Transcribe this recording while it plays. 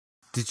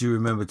Did you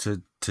remember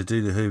to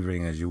do the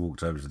hoovering as you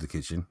walked over to the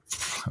kitchen?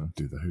 I don't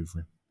do the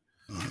hoovering.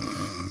 Do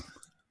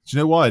you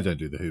know why I don't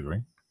do the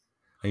hoovering?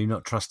 Are you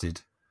not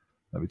trusted?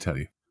 Let me tell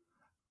you.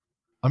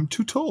 I'm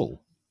too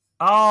tall.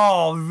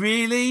 Oh,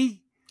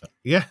 really?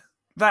 Yeah.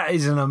 That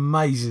is an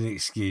amazing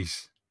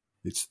excuse.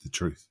 It's the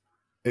truth.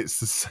 It's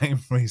the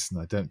same reason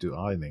I don't do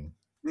ironing.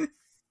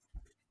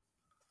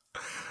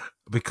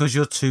 Because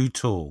you're too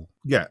tall.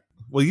 Yeah.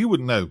 Well, you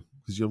wouldn't know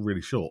because you're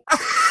really short.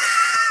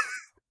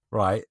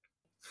 Right.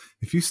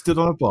 If you stood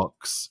on a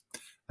box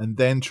and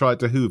then tried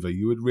to hoover,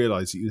 you would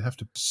realise that you'd have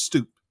to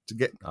stoop to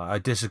get... I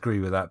disagree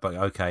with that, but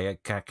okay,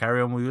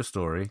 carry on with your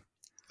story.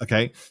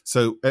 Okay,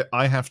 so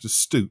I have to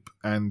stoop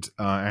and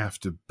I have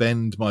to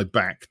bend my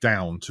back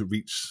down to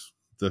reach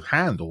the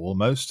handle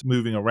almost,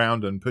 moving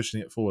around and pushing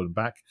it forward and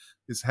back.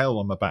 It's hell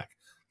on my back.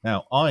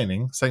 Now,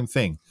 ironing, same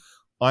thing.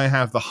 I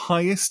have the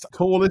highest,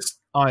 tallest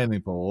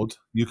ironing board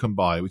you can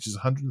buy, which is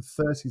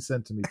 130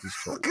 centimetres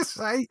tall.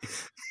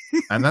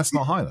 And that's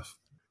not high enough.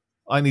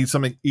 I need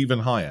something even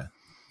higher.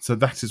 So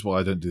that is why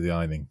I don't do the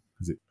ironing,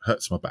 because it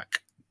hurts my back.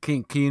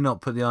 Can you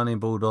not put the ironing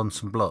board on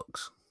some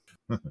blocks?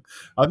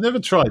 I've never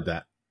tried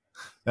that.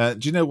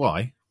 Do you know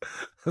why?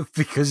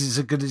 Because it's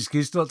a good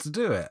excuse not to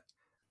do it.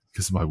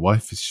 Because my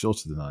wife is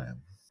shorter than I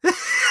am.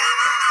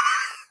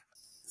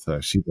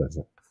 So she does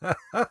it.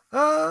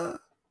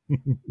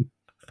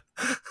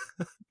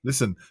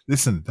 Listen,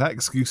 that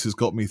excuse has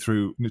got me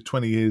through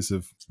 20 years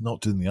of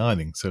not doing the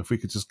ironing. So if we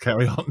could just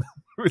carry on,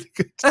 really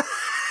good.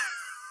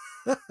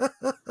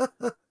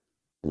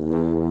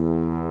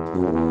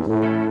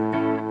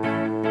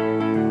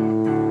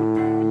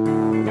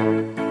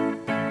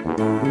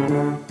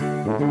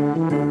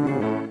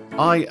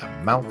 I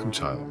am Malcolm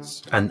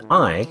Childs. And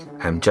I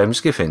am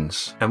James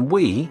Giffins. And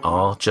we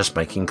are Just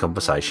Making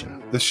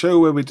Conversation. The show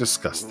where we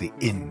discuss the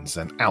ins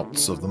and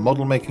outs of the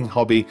model making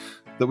hobby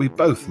that we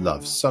both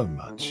love so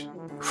much.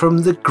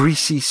 From the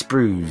greasy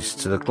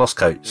sprues to the gloss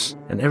coats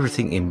and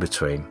everything in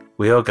between,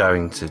 we are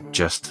going to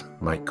just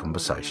make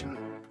conversation.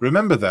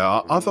 Remember, there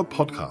are other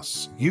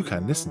podcasts you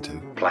can listen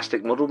to.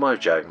 Plastic Model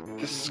Mojo,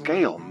 The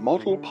Scale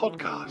Model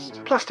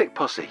Podcast, Plastic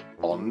Posse,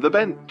 On the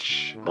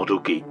Bench, Model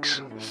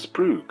Geeks,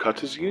 Sprue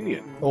Cutters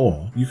Union.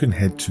 Or you can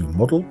head to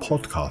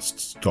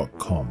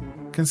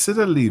modelpodcasts.com.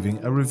 Consider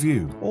leaving a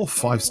review or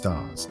 5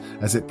 stars,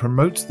 as it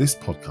promotes this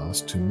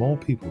podcast to more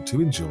people to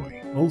enjoy.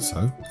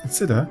 Also,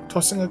 consider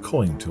tossing a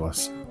coin to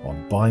us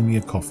on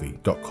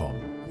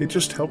buymeacoffee.com. It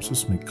just helps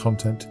us make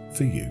content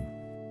for you.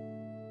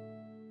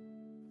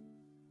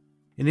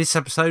 In this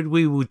episode,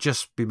 we will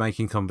just be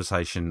making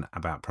conversation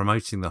about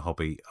promoting the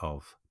hobby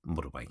of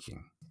model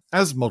making.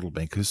 As model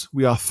makers,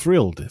 we are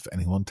thrilled if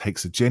anyone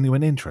takes a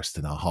genuine interest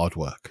in our hard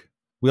work.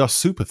 We are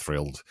super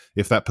thrilled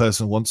if that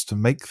person wants to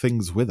make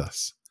things with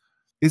us.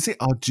 Is it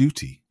our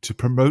duty to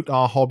promote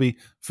our hobby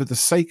for the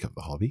sake of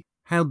the hobby?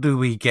 How do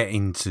we get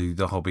into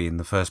the hobby in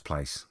the first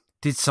place?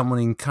 Did someone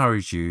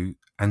encourage you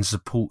and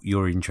support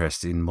your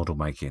interest in model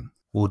making?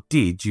 Or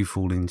did you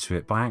fall into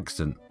it by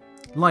accident?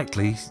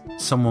 Likely,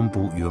 someone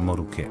bought you a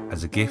model kit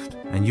as a gift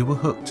and you were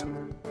hooked.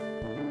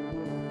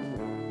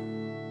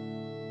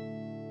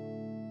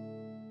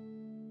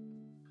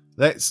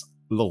 Let's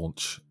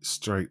launch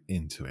straight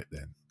into it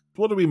then.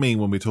 What do we mean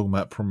when we're talking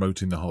about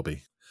promoting the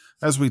hobby?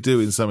 As we do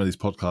in some of these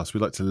podcasts, we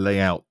like to lay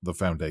out the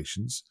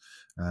foundations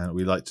and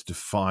we like to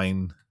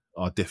define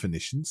our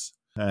definitions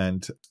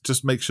and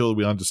just make sure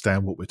we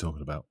understand what we're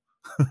talking about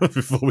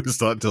before we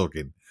start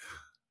talking.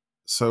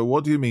 So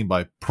what do you mean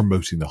by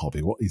promoting the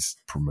hobby? What is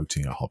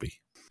promoting a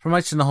hobby?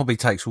 Promoting the hobby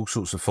takes all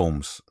sorts of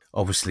forms.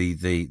 Obviously,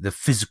 the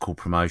physical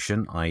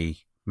promotion, i.e.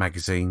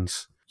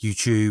 magazines,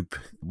 YouTube,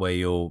 where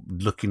you're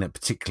looking at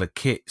particular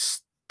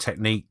kits,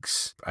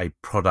 techniques, a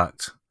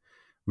product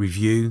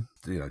review,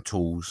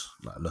 tools.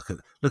 Like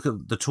look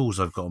at the tools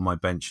I've got on my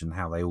bench and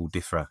how they all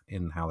differ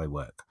in how they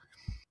work.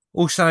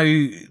 Also,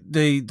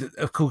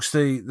 of course,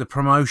 the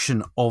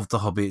promotion of the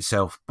hobby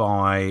itself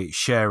by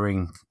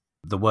sharing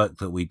the work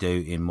that we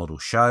do in model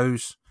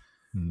shows,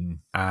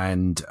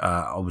 and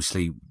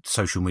obviously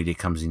social media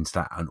comes into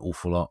that an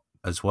awful lot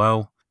as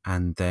well,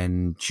 and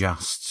then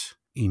just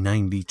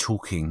inanely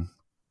talking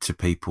to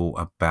people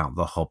about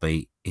the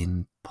hobby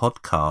in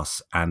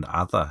podcasts and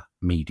other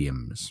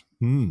mediums.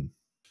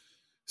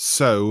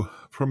 So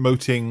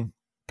promoting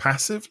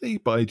passively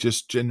by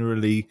just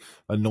generally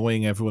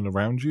annoying everyone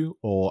around you,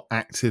 or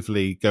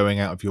actively going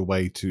out of your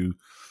way to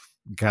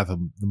gather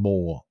the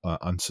more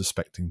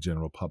unsuspecting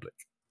general public?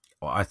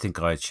 Well, I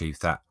think I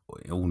achieved that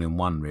all in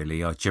one,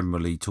 really. I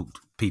generally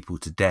talk people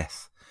to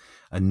death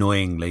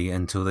annoyingly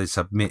until they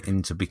submit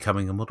into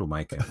becoming a model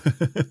maker.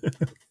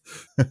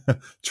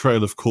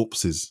 Trail of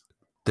corpses.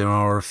 There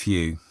are a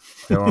few.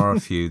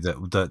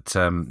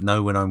 that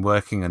know when I'm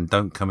working and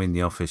don't come in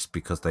the office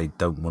because they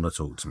don't want to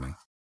talk to me.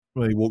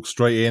 Well, they walk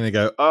straight in and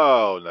go,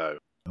 "Oh no,"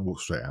 and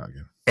walk straight out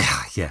again.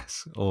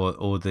 Yes,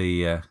 or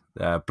the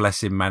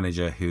blessing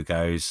manager who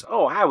goes,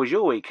 "Oh, how was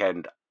your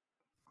weekend?"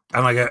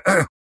 And I go,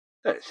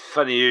 "It's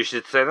funny you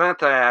should say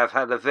that. I have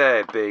had a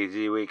very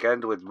busy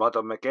weekend with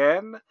Model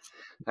McCann.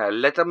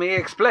 Let me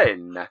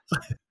explain."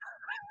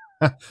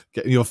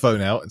 Get your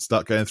phone out and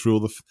start going through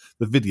all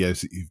the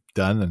videos that you've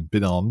done and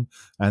been on,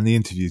 and the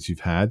interviews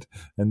you've had,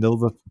 and all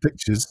the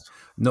pictures.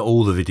 Not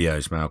all the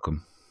videos,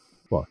 Malcolm.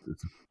 Well, it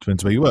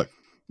depends where you work.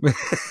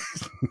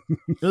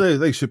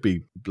 They should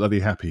be bloody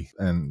happy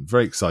and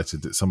very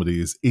excited that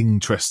somebody is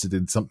interested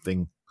in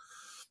something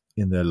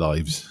in their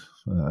lives.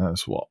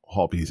 That's what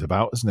hobby is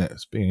about, isn't it?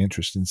 It's being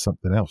interested in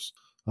something else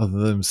other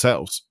than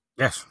themselves.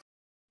 Yes.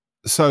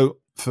 So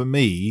for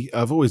me,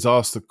 I've always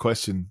asked the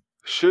question,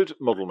 should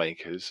model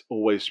makers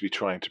always be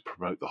trying to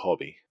promote the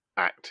hobby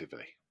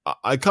actively?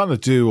 I kind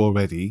of do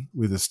already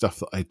with the stuff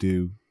that I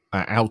do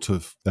out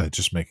of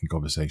just making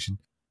conversation.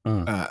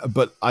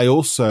 But I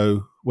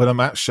also, when I'm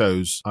at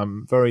shows,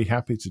 I'm very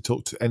happy to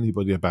talk to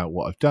anybody about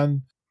what I've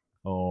done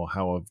or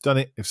how I've done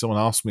it. If someone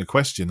asks me a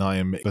question, I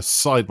am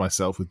beside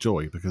myself with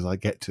joy because I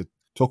get to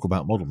talk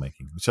about model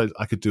making, which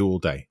I could do all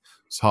day.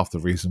 It's half the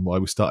reason why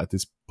we started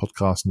this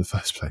podcast in the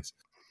first place.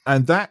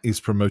 And that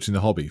is promoting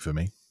the hobby for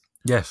me.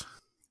 Yes.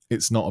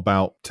 It's not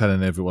about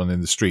telling everyone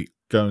in the street,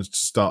 go to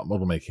start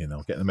model making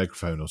or getting a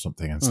microphone or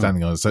something and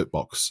standing on a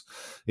soapbox.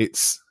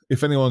 It's,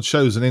 if anyone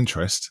shows an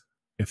interest,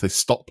 if they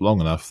stop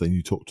long enough, then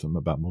you talk to them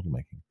about model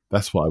making.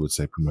 That's what I would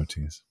say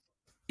promoting is.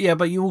 Yeah,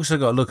 but you also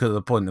got to look at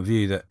the point of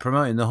view that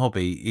promoting the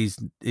hobby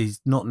is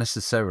not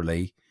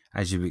necessarily,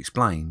 as you've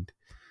explained,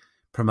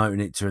 promoting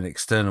it to an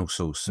external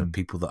source of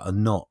people that are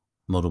not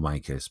model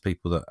makers,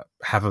 people that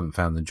haven't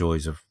found the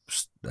joys of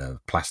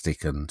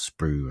plastic and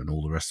sprue and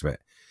all the rest of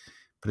it.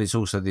 But it's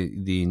also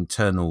the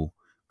internal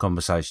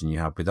conversation you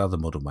have with other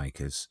model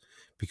makers,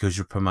 because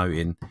you're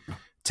promoting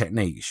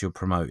techniques, you're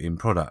promoting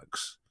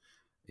products.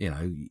 You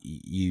know,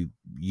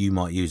 you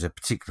might use a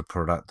particular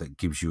product that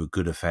gives you a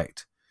good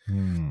effect,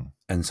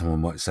 and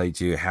someone might say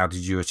to you, "How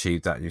did you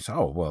achieve that?" And you say,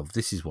 "Oh, well,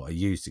 this is what I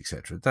used,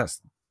 etc."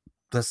 That's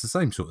the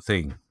same sort of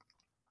thing.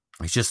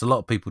 It's just a lot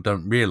of people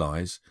don't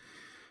realise,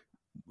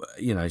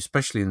 you know,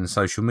 especially in the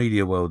social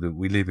media world that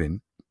we live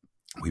in,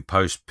 we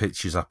post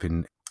pictures up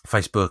in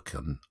Facebook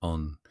and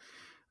on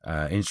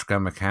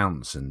Instagram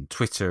accounts and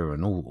Twitter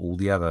and all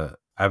the other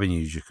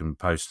avenues you can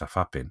post stuff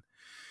up in.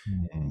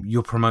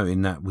 You're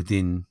promoting that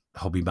within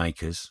hobby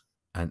makers,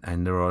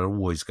 and there are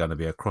always going to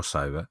be a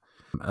crossover.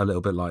 A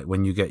little bit like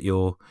when you get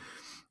your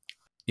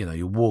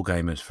war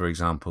gamers, for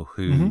example,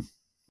 who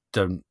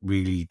don't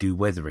really do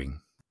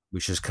weathering,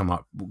 which has come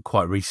up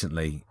quite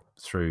recently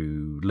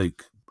through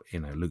Luke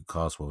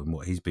Carswell and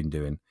what he's been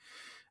doing.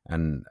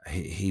 And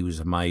he was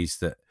amazed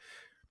that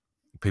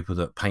people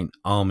that paint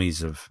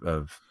armies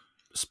of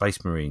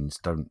Space Marines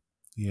don't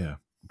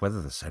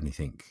weather this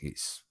anything.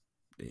 It's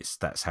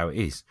that's how it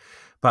is.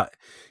 But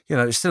you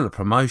know, it's still a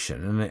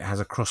promotion, and it has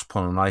a cross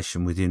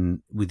pollination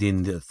within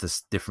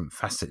the different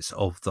facets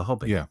of the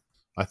hobby. Yeah,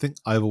 I think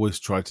I've always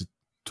tried to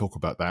talk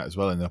about that as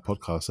well in the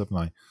podcast, haven't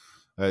I?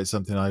 It's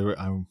something I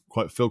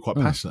feel quite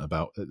passionate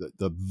about.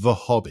 The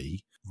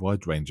hobby,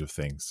 wide range of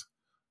things,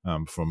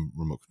 from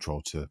remote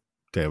control to,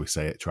 dare we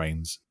say it,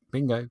 trains.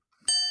 Bingo.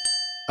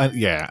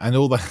 And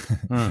all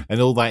that,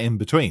 and all that in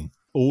between.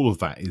 All of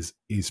that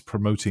is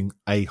promoting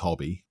a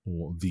hobby,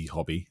 or the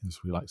hobby, as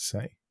we like to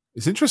say.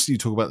 It's interesting you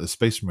talk about the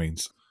Space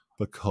Marines,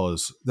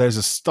 because there's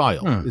a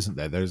style, isn't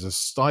there? There's a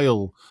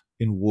style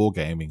in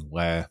wargaming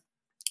where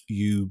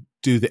you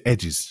do the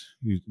edges.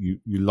 You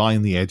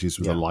line the edges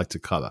with a lighter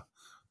colour,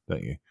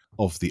 don't you,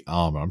 of the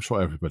armour. I'm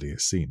sure everybody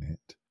has seen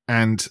it.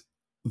 And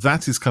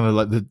that is kind of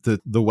like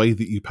the way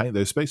that you paint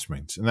those Space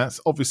Marines. And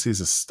that's obviously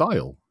is a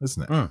style,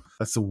 isn't it?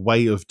 That's a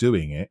way of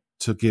doing it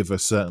to give a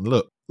certain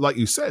look. Like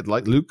you said,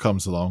 like Luke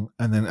comes along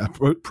and then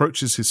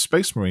approaches his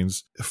Space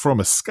Marines from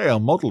a scale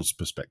model's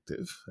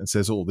perspective and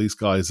says, oh, these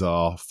guys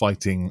are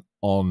fighting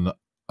on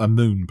a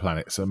moon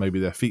planet, so maybe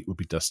their feet would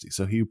be dusty.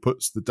 So he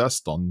puts the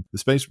dust on the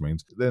Space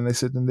Marines. Then they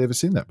said they've never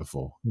seen that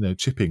before,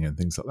 chipping and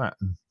things like that.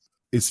 And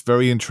it's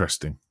very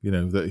interesting,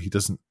 that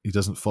he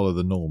doesn't follow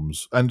the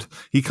norms. And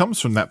he comes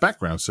from that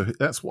background, so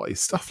that's why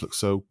his stuff looks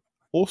so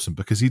awesome,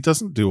 because he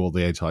doesn't do all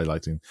the edge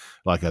highlighting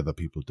like other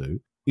people do.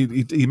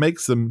 He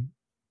makes them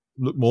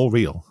look more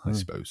real, I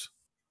suppose.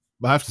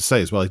 But I have to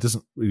say as well, he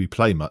doesn't really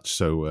play much,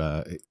 so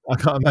I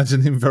can't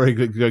imagine him very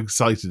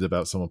excited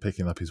about someone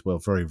picking up his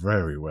very,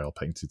 very well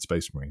painted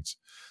Space Marines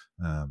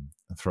and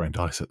throwing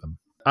dice at them.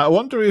 I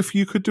wonder if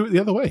you could do it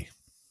the other way.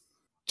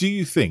 Do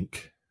you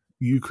think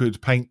you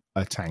could paint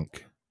a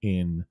tank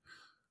in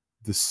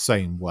the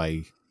same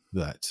way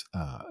that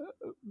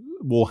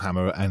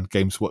Warhammer and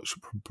Games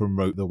Workshop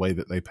promote the way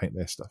that they paint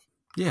their stuff?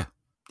 Yeah,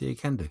 you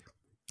can do.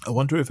 I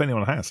wonder if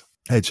anyone has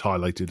edge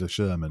highlighted a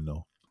Sherman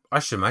or... I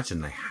should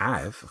imagine they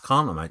have. I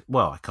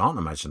can't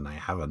imagine they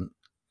haven't.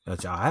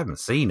 I haven't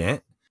seen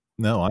it.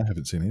 No, I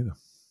haven't seen either.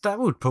 That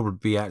would probably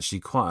be actually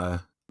quite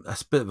a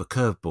bit of a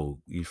curveball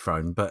you've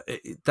thrown, but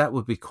that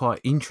would be quite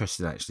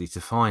interesting actually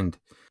to find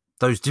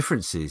those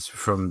differences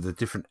from the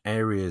different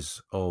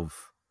areas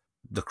of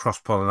the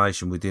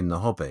cross-pollination within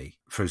the hobby.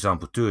 For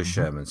example, do a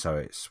Sherman, so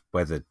it's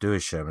weathered, do a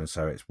Sherman,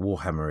 so it's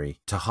Warhammery,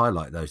 to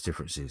highlight those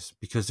differences,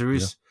 because there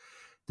is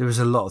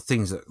a lot of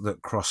things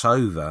that cross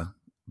over,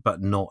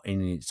 but not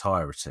in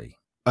entirety.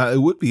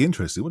 It would be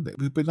interesting, wouldn't it?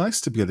 It would be nice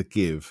to be able to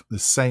give the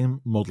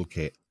same model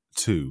kit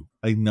to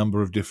a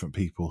number of different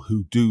people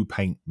who do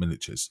paint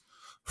miniatures,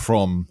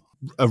 from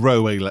a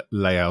railway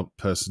layout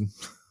person,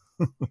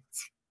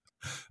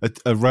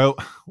 what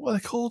are they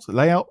called?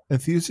 Layout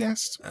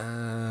enthusiast?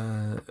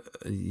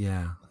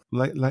 Yeah.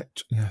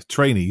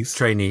 Trainees.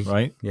 Trainee.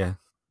 Right? Yeah.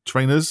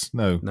 Trainers?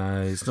 No.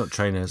 No, it's not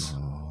trainers.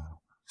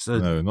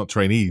 No, not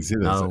trainees, is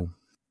it?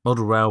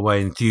 Model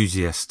railway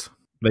enthusiast.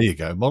 There you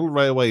go. Model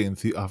railway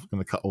enthusiast. I'm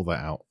going to cut all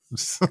that out.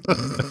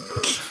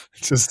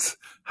 Just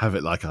have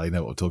it like I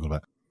know what I'm talking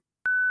about.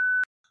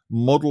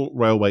 Model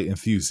railway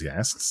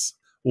enthusiasts,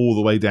 all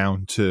the way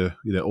down to,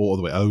 all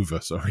the way over,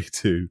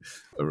 to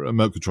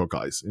remote control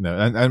guys,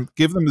 and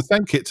give them the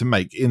same kit to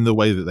make in the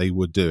way that they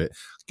would do it.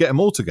 Get them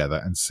all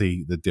together and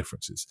see the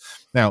differences.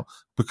 Now,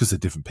 because they're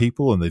different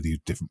people and they do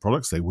different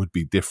products, they would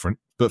be different.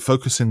 But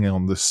focusing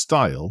on the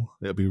style,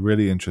 it'll be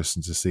really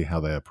interesting to see how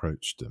they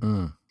approached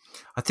them.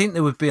 I think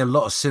there would be a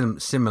lot of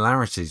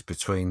similarities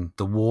between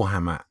the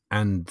Warhammer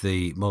and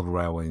the Model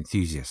Railway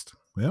Enthusiast.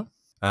 Yeah.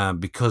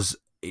 Because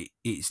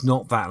it's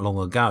not that long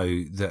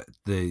ago that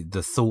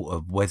the thought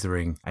of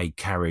weathering a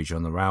carriage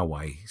on the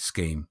railway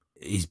scheme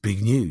is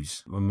big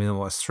news. I mean, it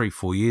was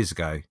 3-4 years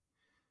ago,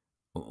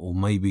 or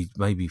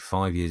maybe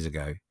 5 years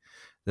ago,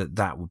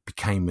 that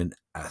became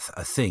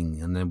a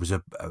thing, and there was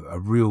a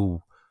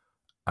real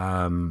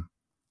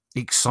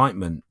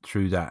excitement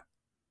through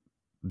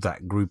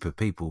that group of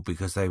people,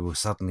 because they were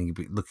suddenly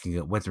looking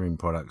at weathering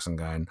products and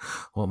going,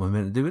 what am I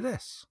meant to do with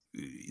this?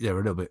 They're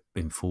a little bit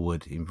in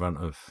front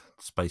of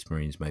Space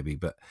Marines maybe,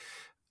 but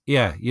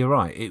yeah, you're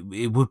right.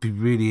 It would be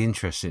really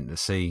interesting to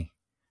see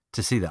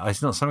that.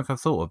 It's not something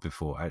I've thought of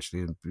before,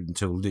 actually,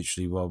 until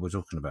literally while we're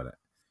talking about it.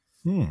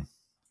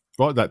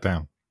 Write that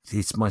down.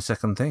 It's my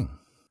second thing.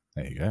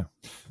 There you go.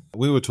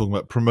 We were talking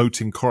about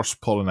promoting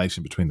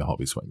cross-pollination between the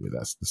hobbies, weren't we?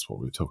 That's what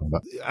we were talking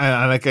about.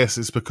 And I guess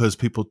it's because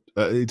people,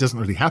 it doesn't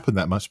really happen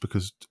that much,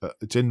 because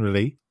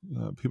generally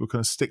people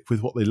kind of stick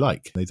with what they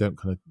like. They don't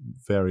kind of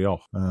vary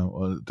off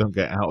or don't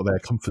get out of their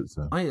comfort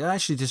zone. I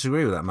actually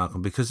disagree with that,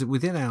 Malcolm, because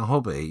within our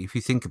hobby, if you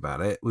think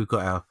about it, we've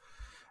got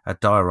our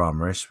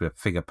dioramists, we have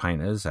figure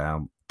painters,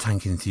 our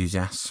tank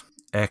enthusiasts,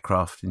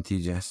 aircraft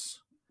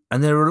enthusiasts.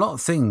 And there are a lot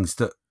of things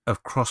that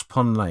have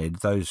cross-pollinated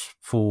those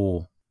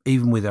four,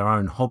 even with our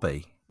own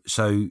hobby.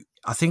 So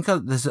I think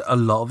there's a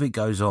lot of it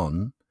goes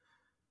on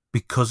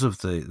because of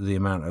the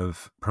amount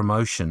of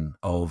promotion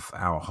of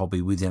our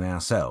hobby within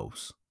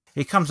ourselves.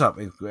 It comes up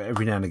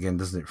every now and again,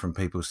 doesn't it, from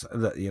people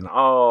that,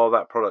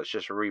 that product's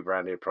just a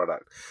rebranded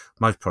product.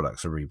 Most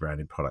products are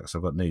rebranded products.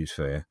 I've got news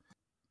for you.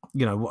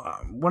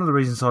 One of the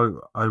reasons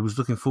I was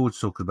looking forward to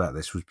talking about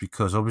this was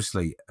because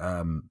obviously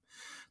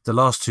the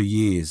last 2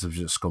 years have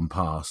just gone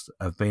past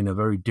have been a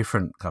very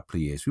different couple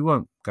of years. We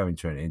won't go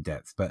into it in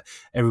depth, but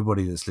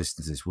everybody that's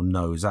listening to this will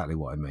know exactly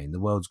what I mean. The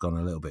world's gone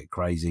a little bit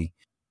crazy.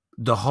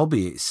 The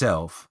hobby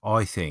itself,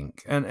 I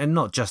think, and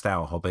not just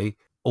our hobby,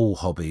 all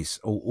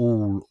hobbies,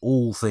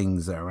 all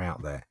things that are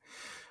out there.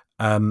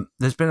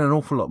 There's been an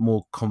awful lot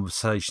more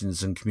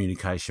conversations and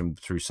communication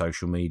through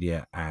social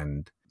media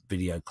and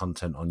video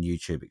content on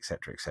YouTube,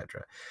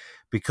 etc.,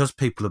 because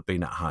people have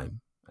been at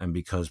home and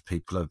because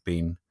people have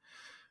been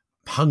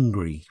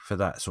hungry for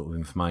that sort of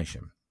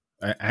information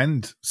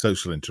and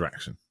social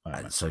interaction.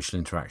 Social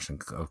interaction,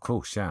 of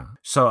course, yeah.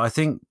 So I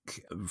think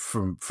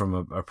from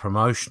a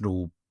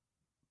promotional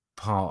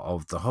part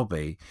of the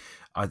hobby,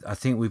 I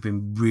think we've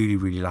been really,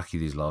 really lucky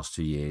these last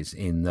 2 years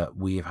in that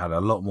we've had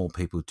a lot more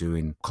people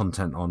doing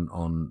content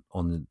on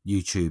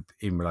YouTube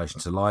in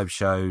relation to live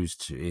shows,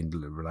 in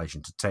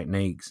relation to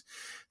techniques.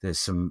 There's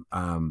some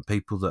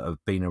people that have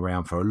been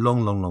around for a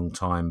long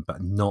time,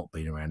 but not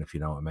been around, if you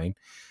know what I mean.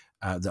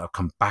 That have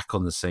come back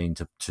on the scene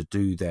to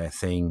do their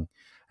thing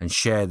and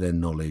share their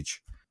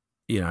knowledge,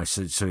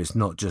 so it's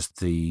not just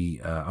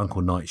the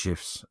Uncle Night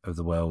Shifts of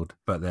the world,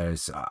 but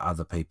there's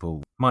other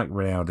people. Mike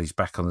Rinaldi's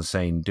back on the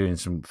scene doing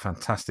some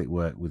fantastic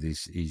work with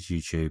his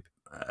YouTube,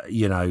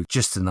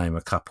 just to name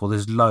a couple.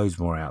 There's loads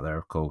more out there,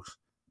 of course,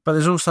 but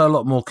there's also a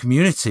lot more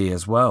community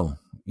as well.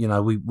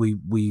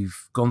 We've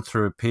gone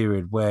through a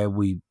period where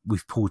we've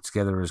pulled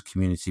together as a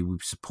community.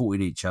 We've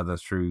supported each other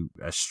through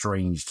a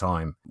strange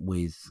time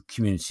with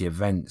community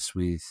events,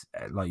 with,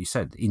 like you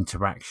said,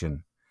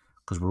 interaction,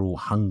 because we're all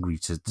hungry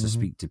to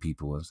speak to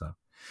people and stuff.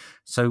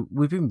 So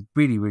we've been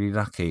really, really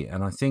lucky,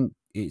 and I think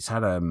it's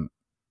had in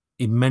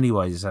many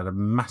ways, it's had a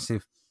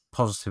massive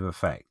positive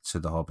effect to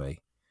the hobby,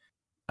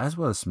 as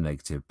well as some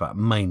negative, but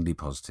mainly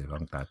positive,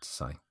 I'm glad to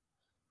say.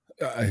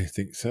 I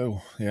think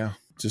so, yeah.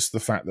 Just the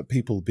fact that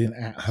people being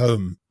at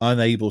home,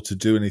 unable to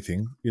do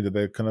anything,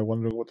 they're kind of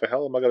wondering, what the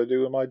hell am I going to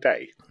do with my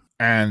day?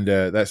 And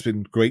that's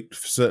been great,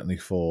 certainly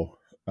for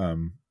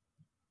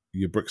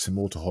your bricks and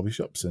mortar hobby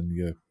shops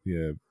and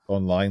your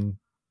online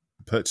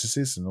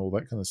purchases and all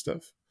that kind of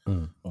stuff.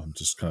 I'm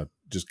just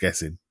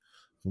guessing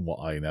from what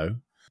I know.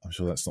 I'm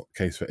sure that's not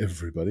the case for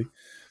everybody.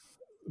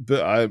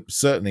 But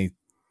certainly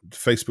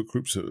Facebook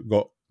groups have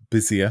got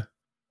busier.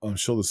 I'm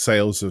sure the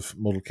sales of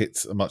model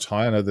kits are much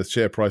higher. I know the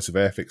share price of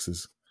Airfix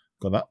has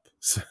gone up.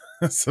 So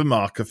That's a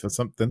marker for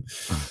something.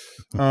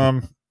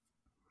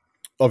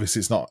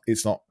 Obviously,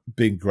 it's not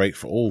being great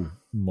for all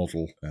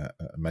model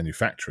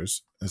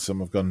manufacturers. Some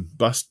have gone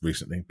bust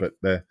recently, but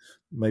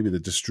maybe the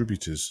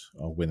distributors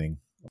are winning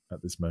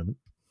at this moment.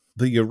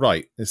 But you're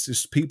right. It's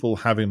just people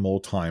having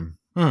more time.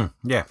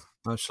 Yeah,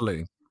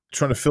 absolutely.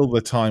 Trying to fill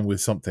their time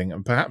with something,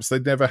 and perhaps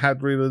they'd never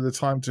had really the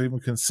time to even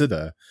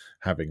consider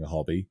having a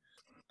hobby.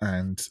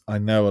 And I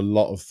know a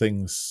lot of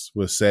things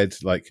were said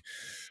like,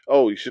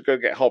 "Oh, you should go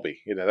get a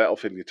hobby. That'll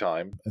fill your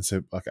time." And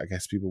so, I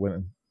guess people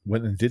went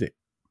and did it.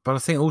 But I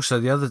think also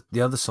the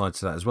other side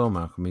to that as well,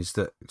 Malcolm, is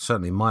that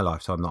certainly in my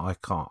lifetime that I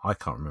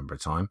can't remember a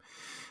time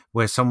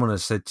where someone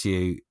has said to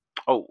you,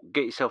 "Oh,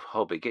 get yourself a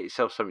hobby, get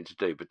yourself something to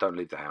do, but don't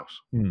leave the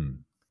house."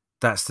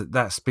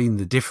 That's been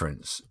the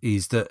difference.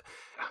 Is that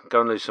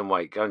go and lose some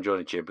weight, go and join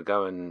a gym, but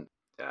go and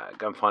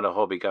find a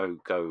hobby,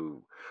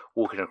 go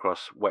walking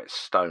across wet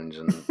stones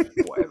and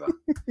whatever.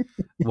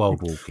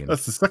 Wild walking.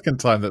 That's the second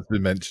time that's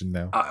been mentioned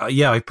now.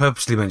 Yeah, I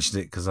purposely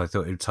mentioned it because I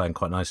thought it would tie in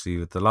quite nicely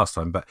with the last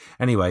time. But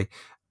anyway,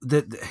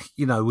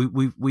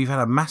 we've had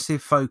a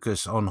massive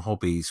focus on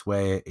hobbies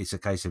where it's a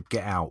case of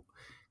get out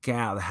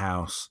of the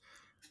house,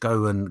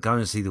 go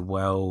and see the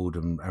world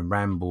and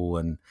ramble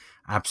and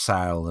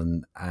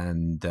abseil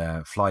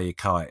and fly your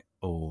kite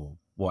or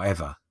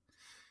whatever.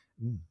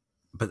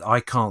 But I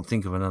can't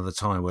think of another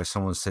time where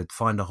someone said,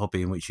 find a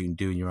hobby in which you can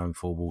do in your own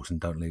four walls and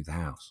don't leave the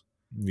house.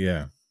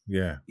 Yeah.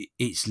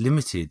 It's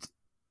limited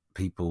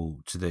people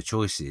to their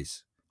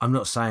choices. I'm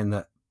not saying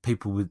that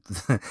people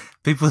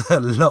that are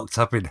locked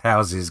up in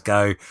houses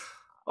go,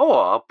 "Oh,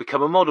 I'll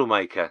become a model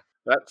maker.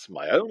 That's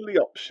my only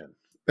option."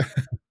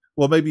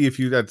 Well, maybe if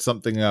you had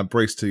something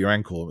braced to your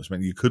ankle, which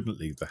meant you couldn't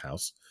leave the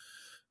house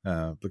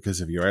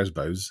because of your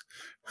elbows,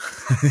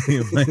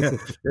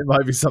 it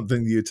might be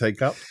something you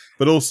take up.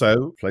 But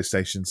also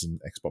PlayStations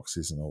and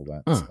Xboxes and all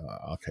that,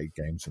 arcade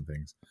games and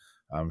things,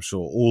 I'm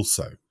sure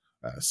also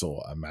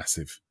saw a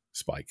massive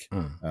spike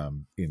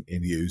in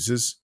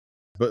users,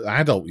 but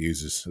adult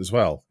users as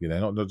well.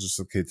 Not just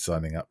the kids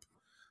signing up.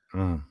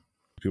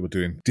 People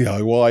doing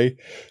DIY,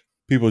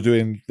 people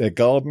doing their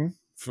garden,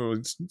 for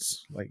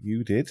instance, like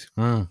you did.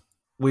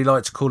 We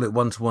like to call it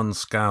one-to-one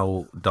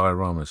scale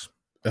dioramas.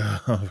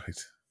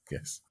 Right.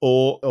 Yes.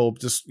 Or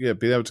just be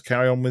able to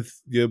carry on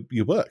with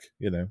your work.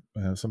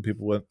 Some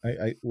people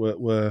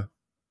were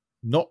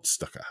not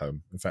stuck at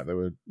home. In fact, they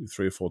were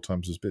 3 or 4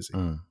 times as busy.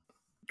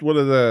 One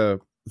of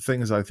the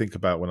things I think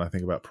about when I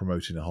think about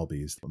promoting a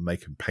hobby is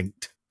make and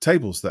paint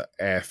tables that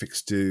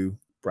Airfix do,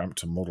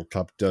 Brampton Model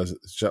Club does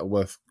at the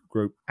Shuttleworth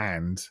Group,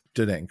 and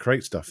Donate and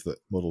Create stuff that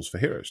Models for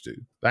Heroes do.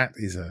 That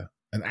is an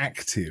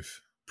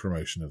active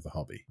promotion of the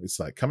hobby. It's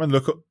like, come and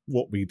look at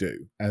what we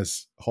do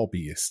as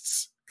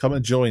hobbyists. Come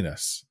and join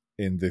us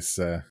in this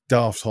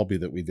daft hobby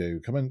that we do.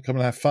 Come and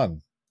have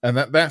fun. And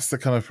that's the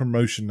kind of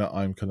promotion that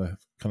I'm kind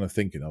of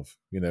thinking of.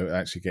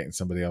 Actually getting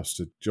somebody else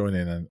to join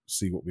in and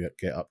see what we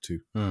get up to.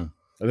 I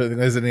don't think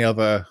there's any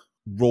other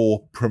raw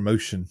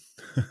promotion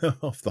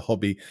of the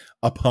hobby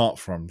apart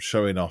from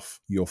showing off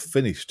your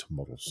finished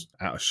models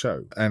at a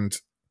show. And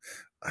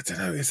I don't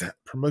know, is that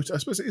promoting? I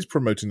suppose it is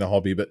promoting the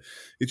hobby, but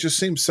it just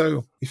seems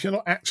so. If you're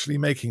not actually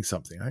making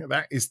something, I think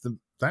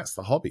that's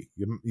the hobby.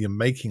 You're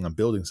making and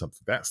building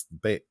something. That's the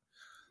bit.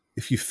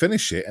 If you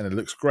finish it and it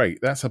looks great,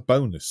 that's a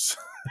bonus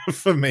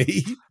for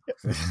me.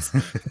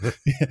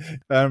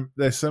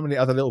 There's so many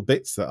other little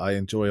bits that I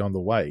enjoy on the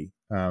way.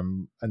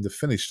 And the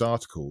finished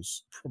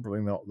articles,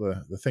 probably not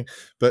the thing.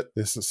 But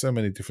there's so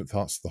many different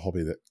parts of the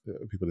hobby that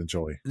people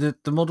enjoy. The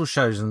model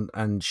shows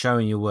and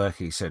showing your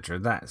work, etc.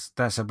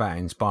 That's about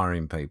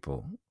inspiring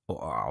people.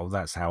 Or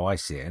that's how I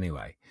see it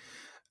anyway.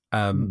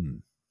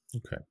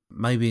 Okay.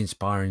 Maybe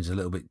inspiring is a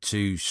little bit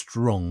too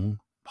strong,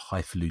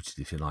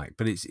 highfalutin if you like,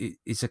 but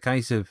it's a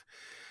case of,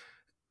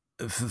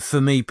 for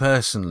me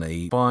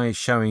personally, by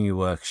showing your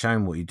work,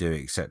 showing what you do,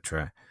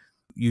 etc.,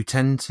 you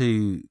tend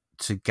to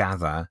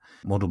gather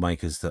model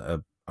makers that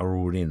are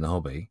already in the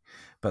hobby,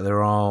 but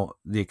there are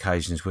the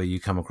occasions where you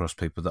come across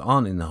people that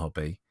aren't in the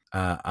hobby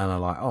and are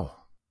like, oh,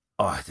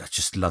 I'd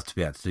just love to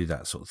be able to do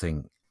that sort of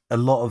thing. A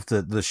lot of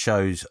the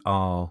shows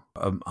are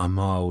a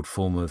mild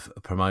form of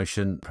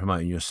promoting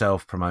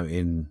yourself,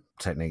 promoting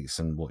techniques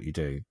and what you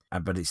do,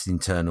 but it's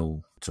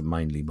internal to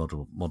mainly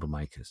model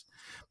makers.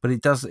 But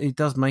it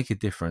does make a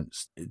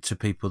difference to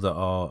people that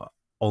are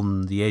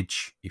on the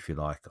edge, if you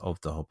like, of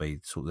the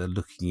hobby. So they're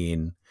looking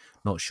in,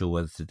 not sure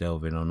whether to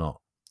delve in or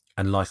not.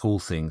 And like all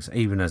things,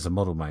 even as a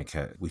model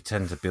maker, we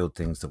tend to build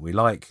things that we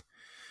like.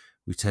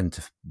 We tend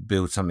to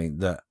build something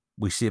that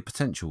we see a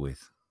potential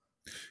with.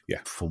 Yeah.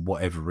 For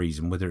whatever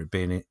reason, whether it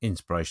be an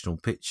inspirational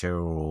picture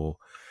or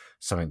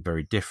something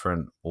very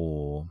different,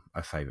 or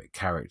a favourite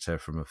character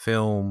from a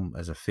film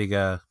as a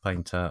figure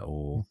painter,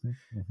 or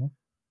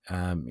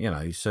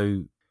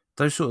so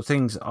those sort of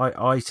things.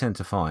 I tend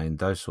to find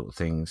those sort of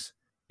things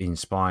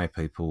inspire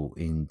people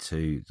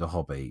into the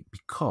hobby,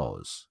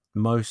 because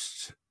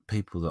most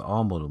people that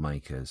are model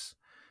makers,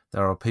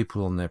 there are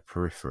people on their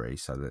periphery,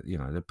 so that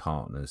their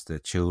partners, their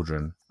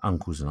children,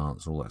 uncles and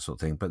aunts, all that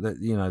sort of thing. But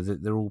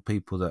they're all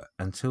people that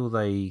until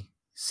they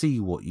see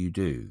what you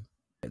do,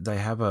 they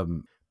have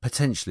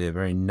potentially a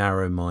very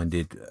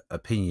narrow-minded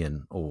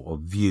opinion or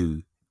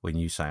view when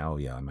you say, oh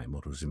yeah, I make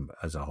models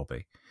as a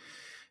hobby.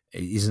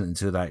 It isn't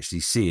until they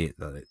actually see it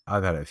that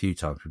I've had it a few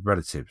times with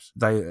relatives.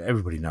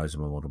 Everybody knows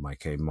I'm a model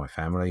maker in my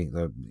family.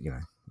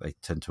 They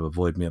tend to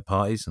avoid me at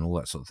parties and all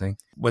that sort of thing.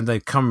 When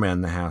they've come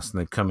around the house and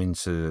they've come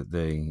into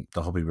the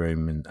hobby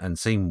room and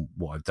seen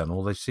what I've done,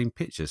 or they've seen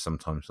pictures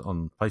sometimes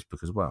on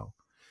Facebook as well,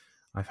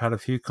 I've had a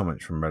few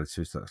comments from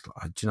relatives that's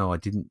like, do you know, I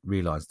didn't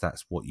realise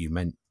that's what you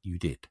meant you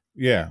did.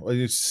 Yeah, well,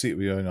 you just see it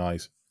with your own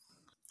eyes.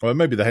 Or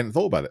maybe they hadn't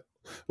thought about it.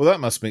 Well, that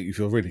must make you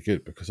feel really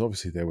good, because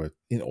obviously they were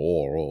in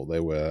awe, or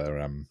they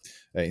were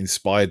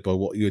inspired by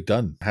what you had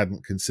done.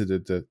 Hadn't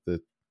considered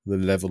the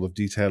level of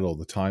detail or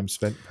the time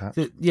spent, perhaps.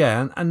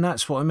 Yeah, and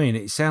that's what I mean.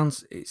 It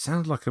sounds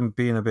like I'm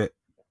being a bit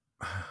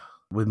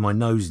with my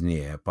nose in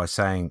the air by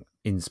saying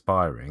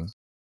inspiring,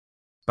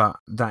 but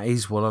that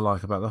is what I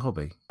like about the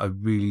hobby. I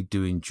really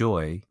do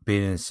enjoy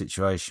being in a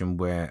situation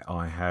where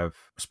I have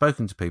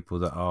spoken to people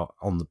that are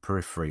on the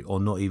periphery or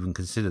not even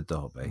considered the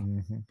hobby.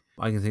 Mm-hmm.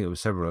 I can think of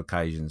several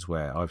occasions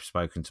where I've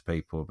spoken to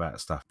people about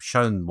stuff,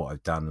 shown what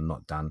I've done and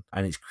not done,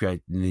 and it's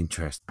created an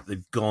interest.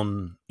 They've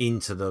gone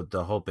into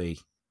the hobby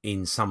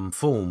in some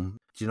form.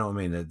 Do you know what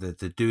I mean?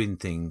 They're doing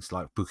things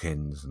like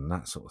bookends and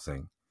that sort of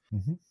thing.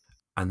 Mm-hmm.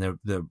 And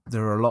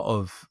there are a lot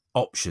of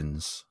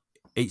options.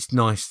 It's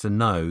nice to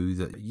know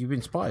that you've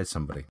inspired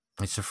somebody.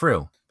 It's a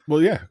thrill.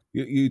 Well, yeah,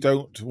 you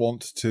don't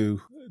want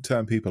to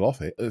turn people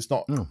off it. It's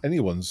not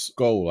anyone's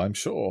goal, I'm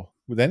sure.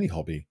 With any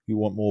hobby, you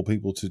want more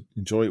people to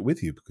enjoy it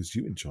with you because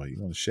you enjoy it.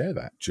 You want to share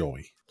that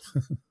joy.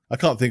 I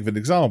can't think of an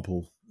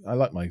example. I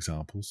like my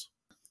examples.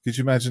 Could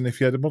you imagine if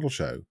you had a model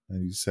show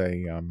and you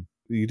say,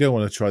 you don't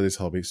want to try this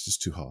hobby, it's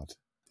just too hard.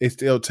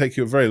 It'll take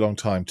you a very long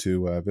time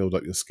to build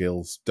up your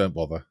skills. Don't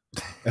bother.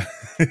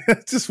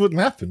 It just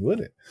wouldn't happen, would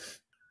it?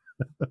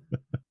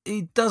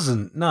 It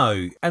doesn't,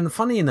 no. And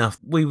funny enough,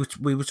 we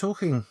were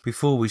talking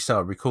before we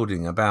started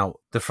recording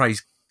about the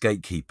phrase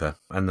gatekeeper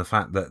and the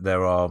fact that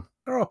there are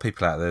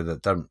people out there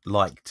that don't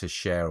like to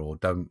share or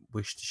don't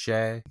wish to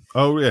share.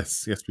 Oh,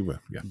 yes, we were.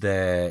 Yeah.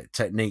 Their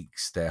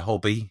techniques, their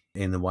hobby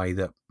in the way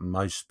that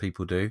most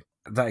people do.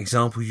 That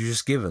example you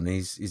just given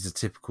is a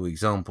typical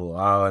example.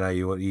 Oh, no,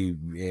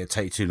 it'll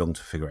take too long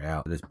to figure it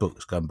out. There's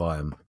books, go and buy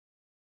them.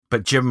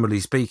 But generally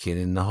speaking,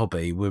 in the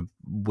hobby,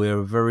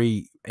 we're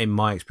very, in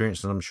my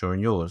experience, and I'm sure in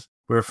yours,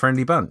 we're a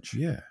friendly bunch.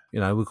 Yeah. You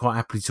know, we quite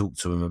happily talk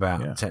to them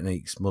about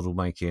techniques, model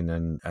making,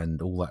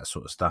 and all that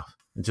sort of stuff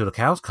until the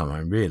cows come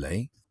home,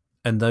 really.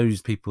 And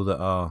those people that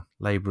are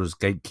labourers,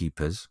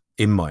 gatekeepers,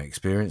 in my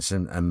experience,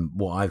 and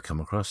what I've come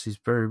across, is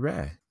very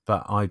rare.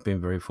 But I've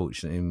been very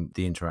fortunate in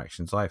the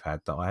interactions I've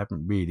had that I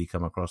haven't really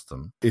come across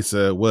them. It's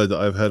a word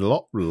that I've heard a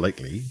lot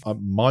lately.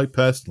 My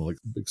personal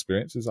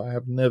experience is I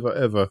have never,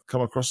 ever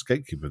come across a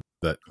gatekeeper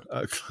that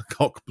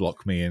cock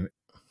block me in.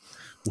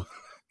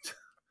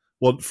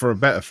 Want for a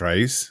better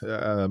phrase,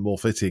 a more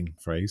fitting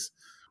phrase,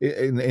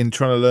 in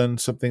trying to learn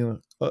something,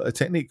 a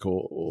technique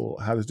or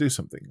how to do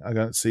something. I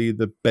don't see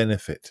the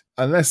benefit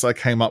unless I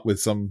came up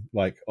with some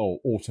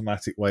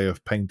automatic way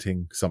of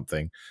painting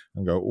something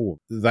and go, oh,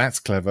 that's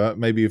clever.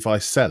 Maybe if I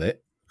sell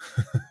it,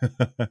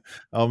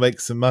 I'll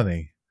make some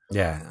money.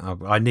 Yeah,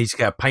 I need to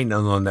get a paint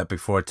on that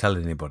before I tell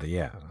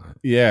anybody.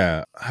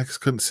 Yeah, I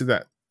just couldn't see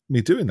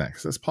me doing that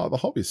because that's part of the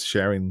hobby, is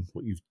sharing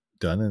what you've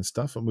done and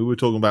stuff. And we were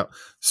talking about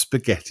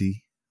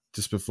spaghetti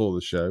just before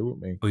the show,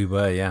 weren't we? We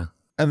were, yeah.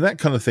 And that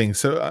kind of thing.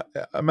 So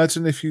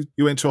imagine if you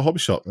went to a hobby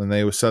shop and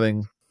they were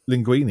selling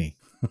linguine,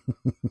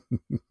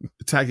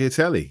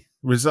 tagliatelle,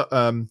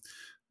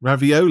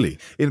 ravioli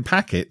in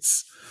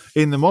packets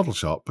in the model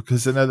shop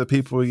because they know that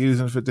people are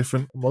using for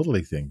different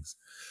modelly things.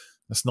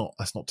 That's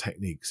not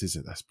techniques, is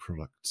it? That's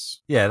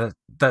products. Yeah,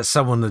 that's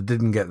someone that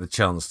didn't get the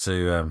chance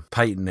to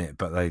patent it,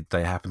 but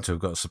they happen to have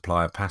got a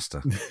supply of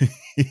pasta.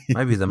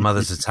 Maybe the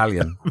mother's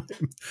Italian.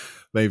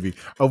 Maybe.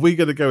 Are we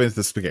going to go into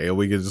the spaghetti, or are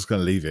we just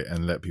going to leave it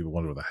and let people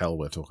wonder what the hell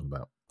we're talking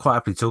about? Quite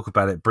happily talk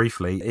about it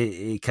briefly.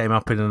 It came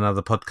up in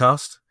another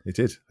podcast. It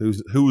did.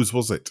 Whose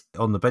was it?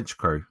 On the Bench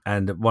Crew.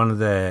 And one of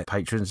their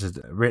patrons had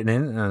written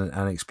in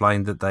and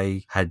explained that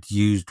they had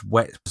used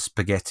wet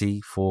spaghetti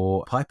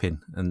for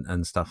piping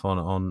and stuff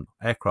on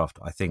aircraft.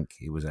 I think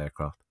it was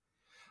aircraft.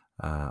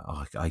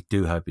 I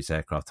do hope it's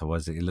aircraft.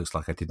 Otherwise, it looks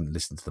like I didn't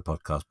listen to the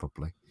podcast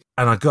properly.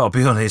 And I got to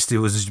be honest, it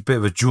was a bit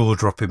of a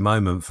jaw-dropping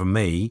moment for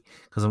me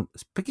because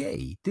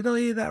spaghetti. Did I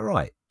hear that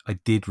right? I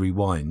did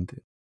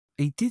rewind.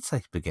 He did say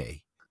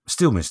spaghetti.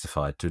 Still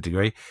mystified to a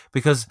degree,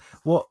 because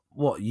what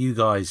you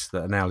guys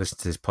that are now listening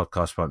to this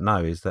podcast won't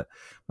know is that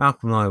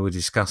Malcolm and I were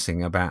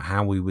discussing about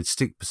how we would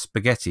stick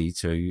spaghetti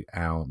to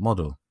our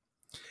model.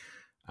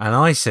 And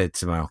I said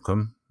to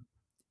Malcolm,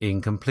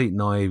 in complete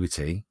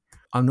naivety,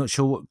 I'm not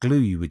sure what glue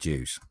you would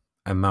use.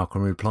 And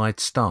Malcolm replied,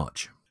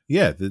 starch.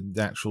 Yeah, the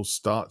actual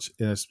starch.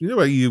 You know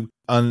where you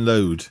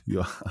unload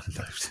your...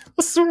 Unload.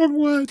 What's the wrong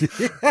word?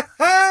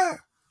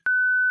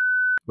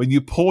 When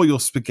you pour your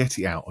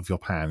spaghetti out of your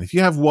pan, if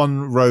you have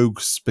one rogue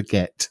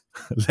spaghetti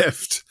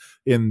left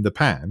in the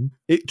pan,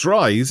 it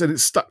dries and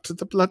it's stuck to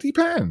the bloody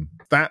pan.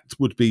 That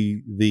would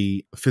be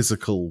the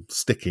physical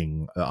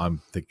sticking that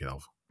I'm thinking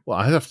of. Well,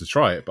 I'd have to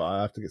try it, but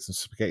I have to get some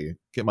spaghetti,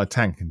 get my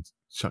tank and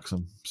chuck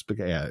some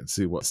spaghetti at it and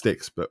see what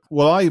sticks. But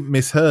what I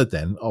misheard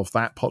then of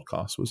that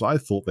podcast was I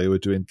thought they were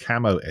doing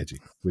camo edging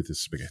with the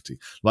spaghetti,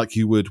 like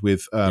you would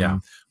with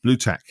blue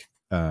tack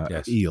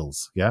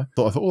eels. Yeah,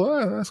 I thought,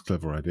 well, that's a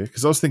clever idea,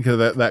 because I was thinking of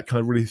that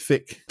kind of really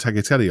thick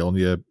tagliatelle on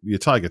your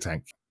tiger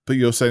tank. But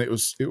you're saying it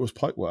was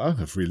pipe. Well, I'll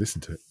have to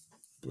re-listen to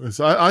it.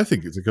 So I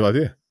think it's a good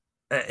idea.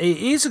 It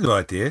is a good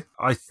idea.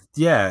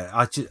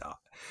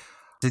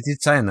 They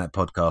did say in that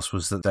podcast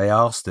was that they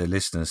asked their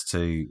listeners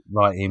to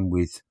write in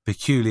with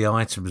peculiar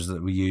items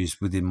that were used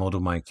within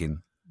model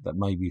making that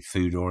may be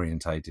food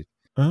orientated.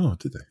 Oh,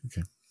 did they?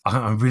 Okay.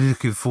 I'm really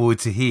looking forward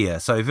to hear.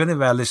 So if any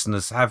of our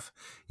listeners have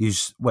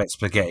used wet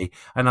spaghetti,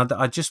 and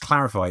I just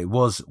clarify, it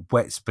was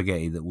wet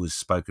spaghetti that was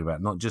spoken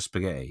about, not just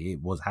spaghetti.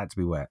 It had to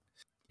be wet.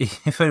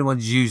 If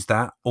anyone's used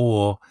that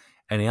or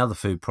any other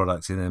food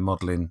products in their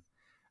modelling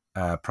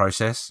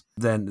process,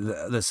 then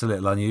that's a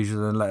little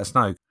unusual, then let us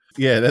know.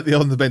 Yeah, let the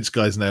on the bench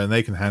guys know, and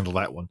they can handle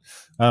that one.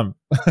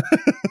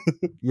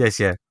 Yes,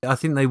 yeah. I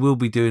think they will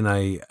be doing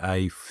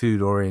a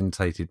food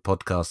orientated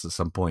podcast at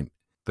some point,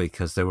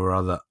 because there were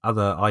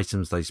other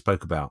items they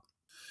spoke about.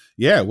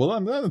 Yeah, well,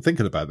 I'm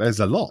thinking about it. There's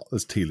a lot.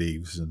 There's tea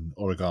leaves and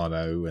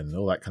oregano and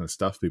all that kind of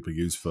stuff people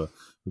use for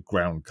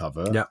ground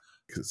cover. Yeah.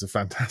 Because it's a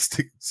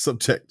fantastic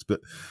subject.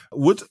 But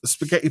would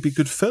spaghetti be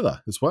good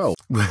filler as well?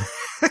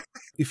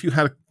 If you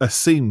had a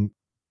seam,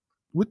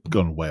 we've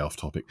gone way off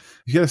topic.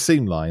 If you had a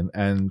seam line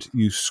and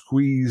you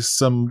squeeze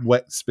some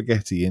wet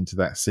spaghetti into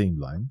that seam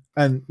line,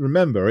 and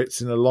remember, it's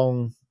in a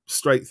long,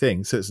 straight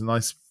thing, so it's a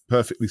nice,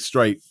 perfectly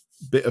straight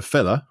bit of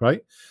filler,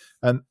 right?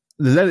 And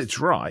let it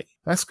dry.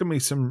 That's going to be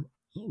some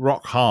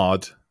rock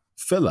hard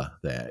filler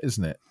there,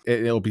 isn't it?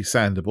 It'll be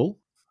sandable.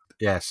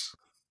 Yes.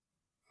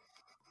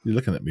 You're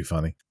looking at me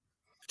funny.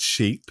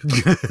 Cheap.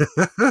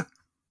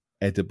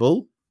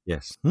 Edible.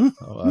 Yes.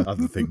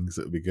 Other things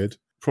that would be good.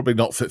 Probably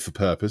not fit for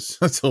purpose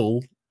at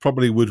all.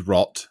 Probably would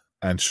rot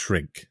and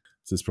shrink.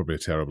 So it's probably a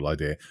terrible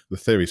idea. The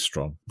theory's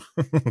strong.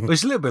 Well,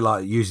 it's a little bit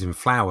like using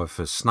flour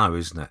for snow,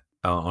 isn't it?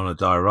 On a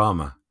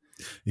diorama.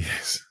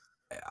 Yes.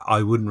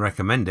 I wouldn't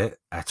recommend it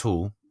at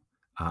all.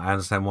 I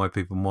understand why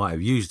people might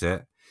have used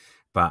it,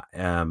 but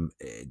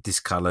it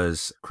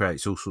discolours,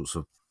 creates all sorts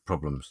of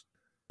problems.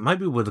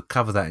 Maybe we'll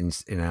cover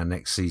that in our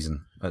next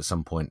season at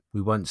some point.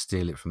 We won't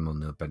steal it from on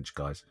the bench,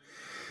 guys.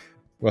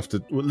 We'll have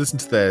to listen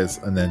to theirs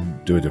and then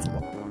do a different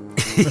one.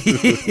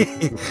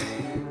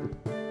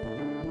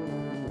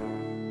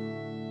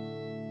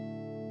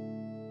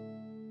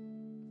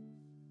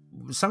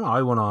 Something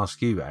I want to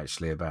ask you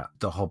actually about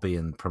the hobby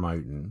and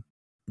promoting.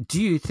 Do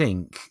you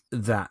think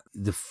that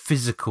the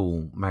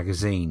physical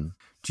magazine,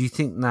 do you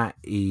think that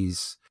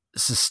is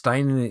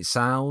sustaining its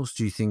sales?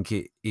 Do you think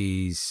it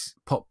is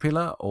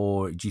popular,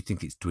 or do you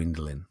think it's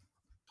dwindling?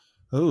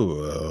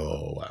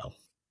 Oh wow.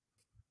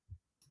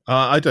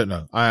 I don't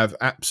know. I have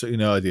absolutely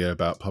no idea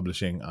about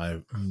publishing. I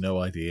have no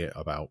idea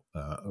about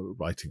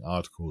writing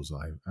articles.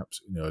 I have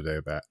absolutely no idea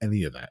about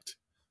any of that.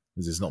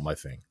 This is not my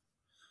thing.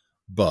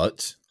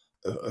 But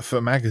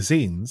for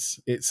magazines,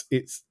 it's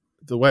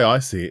the way I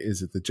see it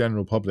is that the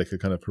general public are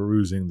kind of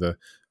perusing the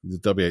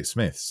W.H.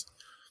 Smiths.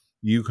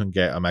 You can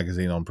get a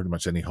magazine on pretty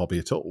much any hobby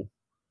at all,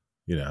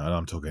 and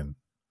I'm talking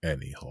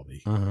any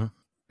hobby. Mm-hmm.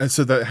 And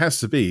so there has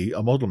to be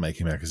a model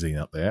making magazine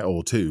up there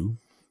or two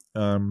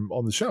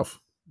on the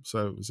shelf.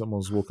 So if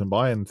someone's walking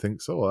by and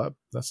thinks, oh,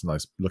 that's a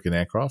nice looking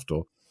aircraft,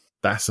 or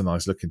that's a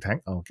nice looking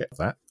tank, I'll get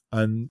that.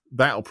 And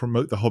that'll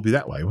promote the hobby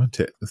that way, won't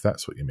it? If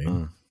that's what you mean.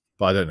 Mm.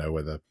 But I don't know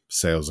whether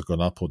sales have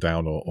gone up or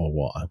down or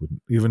what. I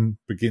wouldn't even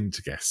begin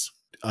to guess.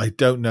 I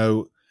don't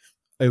know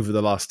over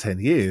the last 10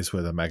 years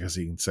whether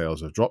magazine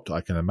sales have dropped.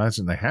 I can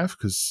imagine they have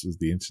because of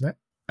the internet.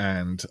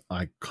 And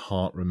I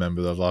can't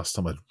remember the last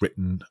time I'd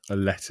written a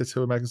letter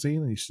to a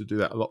magazine. I used to do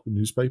that a lot with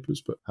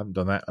newspapers, but haven't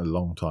done that in a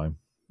long time.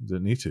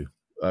 Didn't need to.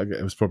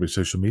 It was probably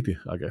social media,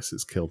 I guess.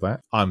 It's killed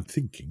that, I'm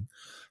thinking.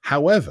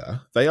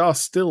 However, they are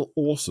still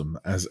awesome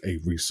as a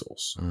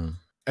resource. Mm.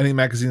 Any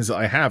magazines that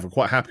I have, I'm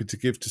quite happy to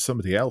give to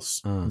somebody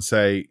else and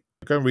say,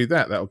 go and read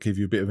that. That'll give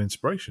you a bit of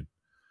inspiration.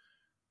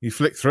 You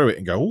flick through it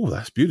and go, oh,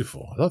 that's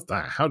beautiful. I love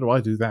that. How do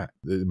I do that?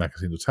 The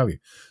magazine will tell you.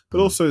 But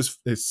also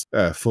it's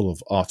full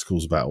of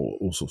articles about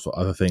all sorts of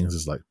other things.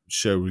 There's like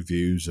show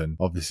reviews and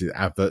obviously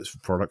adverts for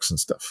products and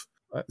stuff.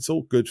 It's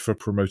all good for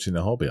promoting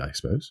a hobby, I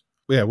suppose.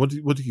 Yeah, what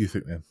do you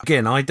think then?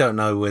 Again, I don't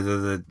know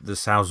whether the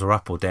sales are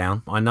up or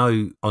down. I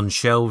know on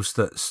shelves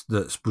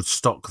that would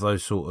stock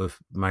those sort of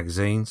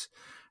magazines,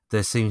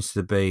 there seems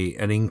to be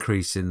an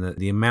increase in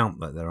the amount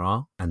that there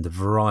are and the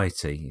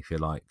variety, if you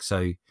like.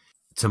 So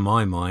to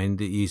my mind,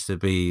 it used to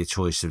be a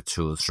choice of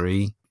 2 or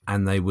 3,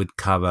 and they would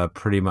cover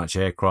pretty much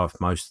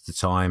aircraft most of the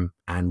time,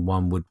 and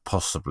one would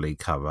possibly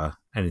cover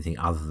anything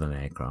other than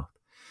aircraft.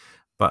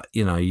 But,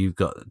 you've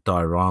got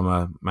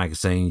diorama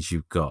magazines,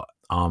 you've got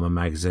armour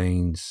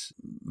magazines.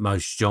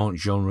 Most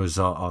genres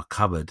are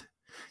covered.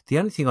 The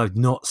only thing I've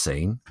not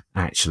seen,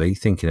 actually,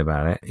 thinking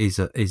about it, is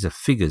a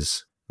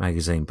figures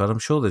magazine, but I'm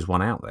sure there's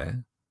one out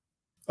there.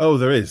 Oh,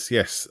 there is,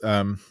 yes.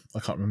 I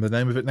can't remember the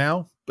name of it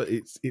now, but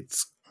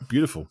it's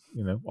beautiful.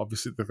 You know,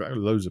 obviously they've got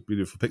loads of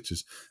beautiful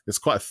pictures. It's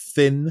quite a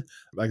thin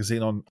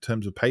magazine on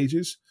terms of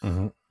pages,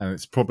 and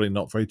it's probably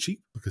not very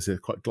cheap because they're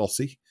quite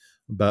glossy.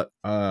 But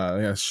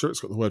yeah, sure,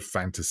 it's got the word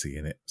fantasy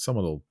in it.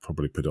 Someone will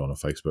probably put it on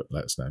Facebook.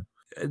 Let us know.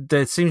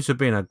 There seems to have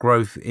been a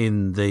growth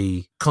in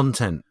the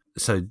content,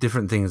 so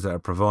different things that are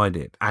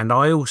provided. And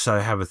I also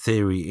have a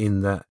theory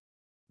in that,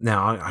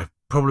 now I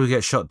probably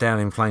get shot down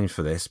in flames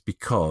for this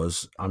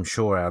because I'm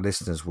sure our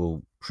listeners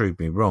will prove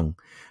me wrong,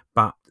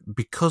 but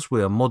because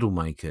we are model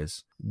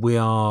makers, we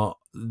are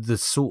the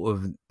sort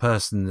of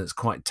person that's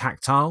quite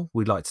tactile.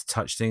 We like to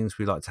touch things,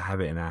 we like to have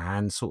it in our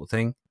hands, sort of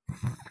thing.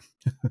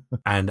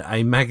 And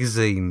a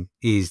magazine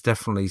is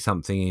definitely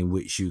something in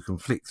which you can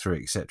flick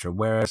through, etc.,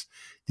 whereas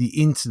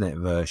the internet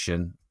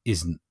version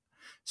isn't.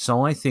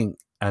 So I think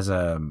as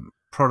a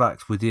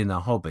product within a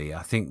hobby,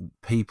 I think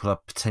people are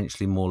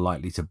potentially more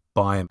likely to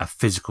buy a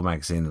physical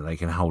magazine that they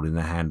can hold in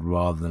their hand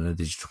rather than a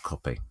digital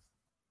copy.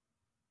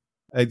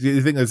 Do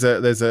you think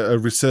there's a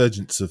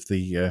resurgence of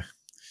the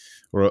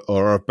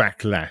or a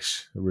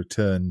backlash, a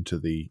return to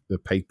the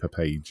paper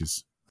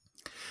pages?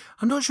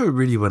 I'm not sure it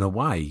really went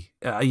away.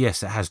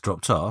 Yes, it has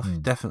dropped off,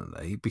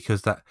 definitely,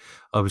 because that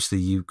obviously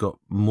you've got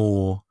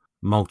more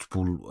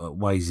multiple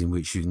ways in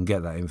which you can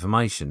get that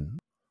information.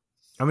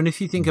 I mean, if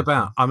you think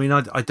about, I mean,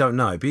 I don't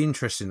know. It'd be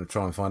interesting to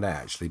try and find out,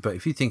 actually. But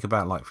if you think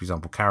about, like, for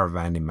example,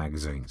 caravan in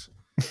magazines,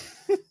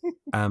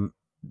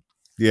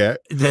 yeah,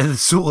 they're the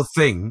sort of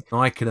thing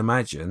I can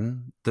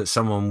imagine that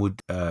someone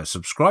would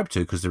subscribe to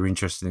because they're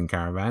interested in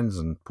caravans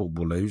and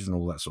portable loos and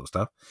all that sort of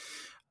stuff.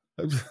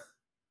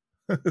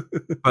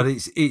 But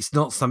it's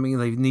not something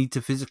they need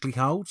to physically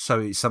hold, so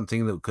it's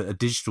something that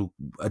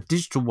a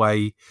digital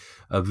way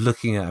of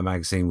looking at a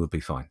magazine would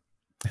be fine.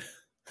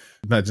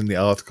 Imagine the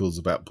articles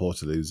about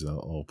portaloos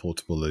or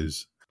portable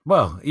loos.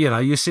 Well, you know,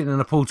 you're sitting in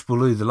a portable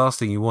loo. The last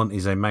thing you want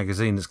is a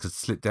magazine that's going to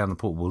slip down the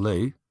portable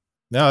loo.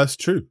 No, that's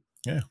true.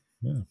 Yeah.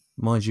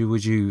 Mind you,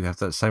 would you have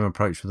that same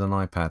approach with an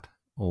iPad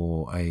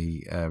or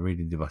a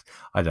reading device?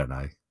 I don't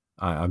know.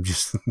 I'm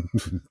just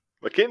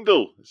my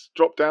Kindle. It's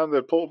dropped down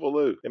the portable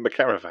loo in my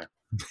caravan.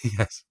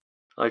 Yes.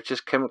 I've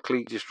just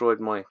chemically destroyed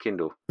my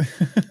Kindle.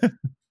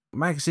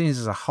 Magazines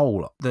as a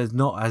whole, there's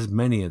not as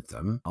many of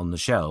them on the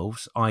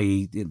shelves,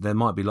 i.e. there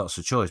might be lots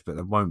of choice, but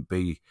there won't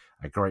be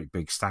a great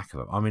big stack of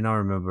them. I mean, I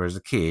remember as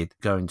a kid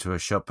going to a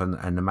shop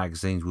and the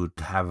magazines would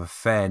have a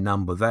fair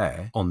number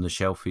there on the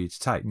shelf for you to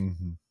take.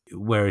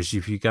 Whereas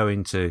if you go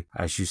into,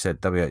 as you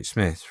said, W.H.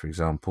 Smith, for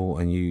example,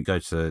 and you go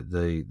to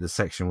the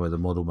section where the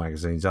model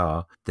magazines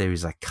are, there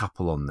is a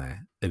couple on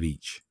there of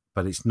each.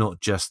 But it's not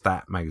just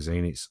that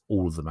magazine, it's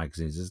all of the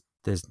magazines.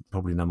 There's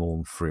probably no more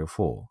than 3 or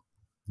 4.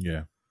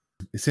 Yeah.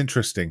 It's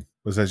interesting,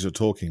 because as you're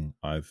talking,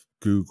 I've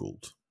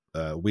Googled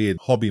weird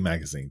hobby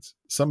magazines.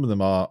 Some of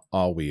them are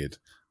weird.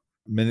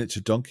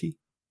 Miniature Donkey.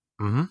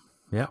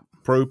 Yeah.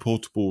 Pro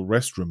Portable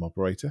Restroom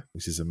Operator,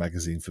 which is a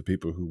magazine for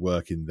people who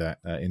work in that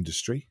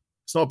industry.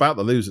 It's not about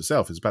the loos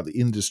itself, it's about the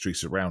industry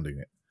surrounding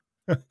it.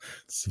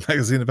 It's a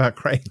magazine about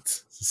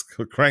cranes. It's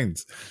called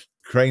Cranes.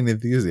 Crane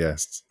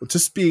enthusiasts.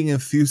 Just being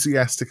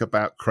enthusiastic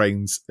about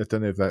cranes, I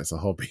don't know if that's a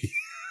hobby.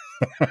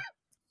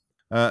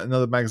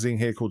 Another magazine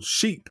here called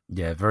Sheep.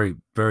 Yeah, very,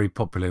 very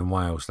popular in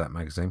Wales, that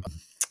magazine.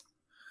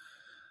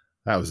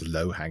 That was a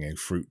low-hanging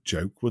fruit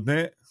joke, wasn't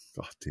it?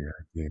 Oh,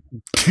 dear.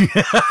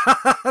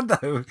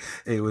 No,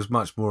 it was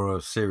much more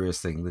a serious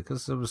thing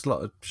because there was a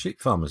lot of sheep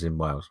farmers in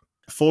Wales.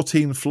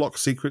 14 Flock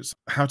Secrets,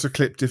 How to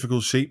Clip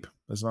Difficult Sheep.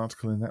 There's an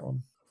article in that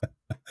one.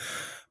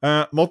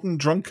 Modern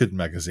Drunkard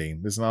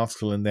magazine. There's an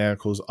article in there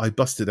called I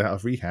Busted Out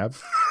of Rehab.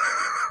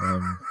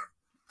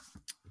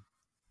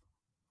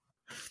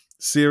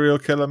 Serial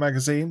Killer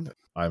magazine.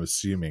 I'm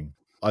assuming.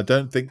 I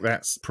don't think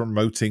that's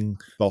promoting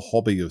the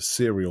hobby of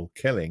serial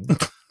killing.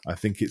 I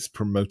think it's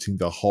promoting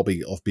the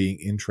hobby of being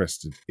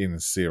interested in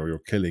serial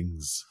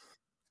killings.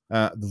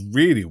 The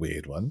really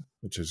weird one,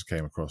 which I just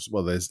came across,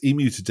 well, there's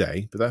Emu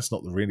Today, but that's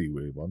not the really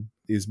weird one,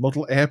 is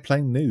Model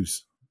Airplane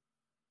News.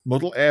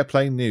 Model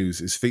Airplane News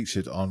is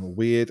featured on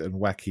weird and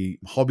wacky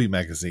hobby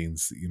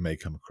magazines that you may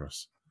come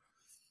across.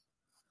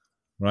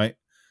 Right?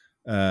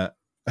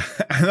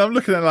 And I'm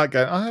looking at it like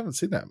going, I haven't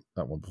seen that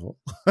one before.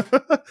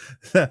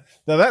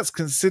 Now, that's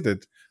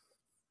considered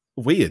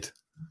weird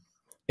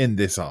in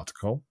this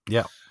article.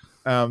 Yeah.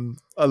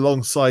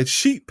 Alongside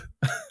Sheep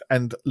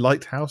and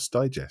Lighthouse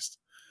Digest.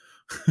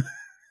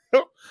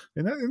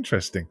 Isn't that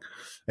interesting?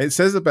 It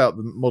says about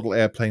the Model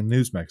Airplane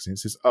News magazine, it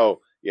says, oh,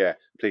 yeah,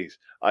 please,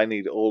 I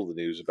need all the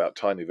news about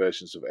tiny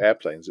versions of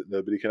airplanes that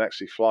nobody can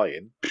actually fly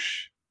in.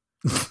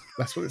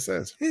 That's what it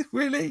says.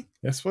 Really?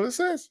 That's what it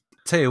says.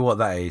 Tell you what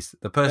that is.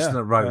 The person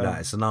that wrote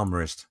that is an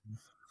armourist.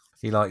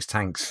 He likes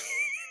tanks.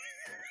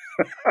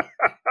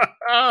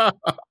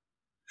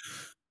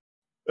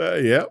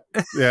 Yeah,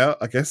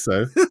 I guess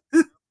so.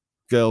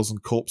 Girls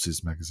and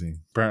Corpses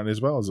magazine, apparently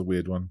as well, is a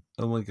weird one.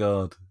 Oh my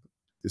God.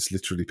 It's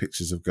literally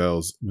pictures of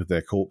girls with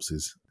their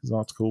corpses. There's an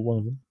article, one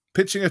of them.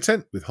 Pitching a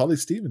tent with Holly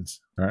Stevens,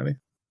 apparently.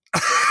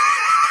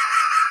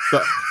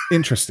 But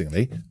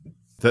interestingly,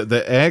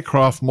 the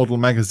Aircraft Model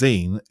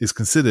magazine is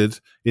considered,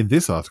 in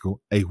this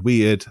article, a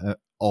weird and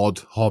odd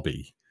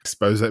hobby. I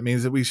suppose that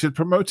means that we should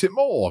promote it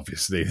more,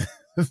 obviously.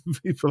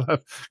 People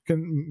have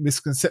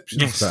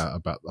misconceptions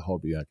about the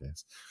hobby, I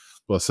guess.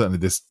 Well, certainly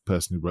this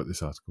person who wrote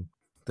this article.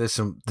 There's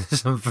some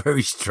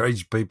very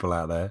strange people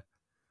out there.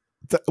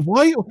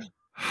 Why?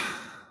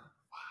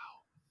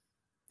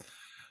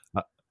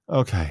 Wow.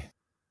 Okay.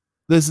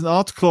 There's an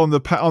article on the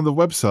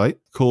website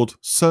called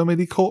 "So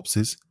Many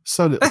Corpses,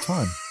 So Little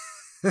Time."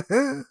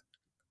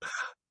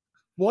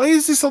 Why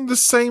is this on the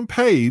same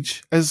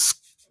page as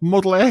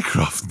Model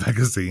Aircraft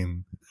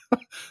magazine?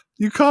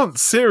 You can't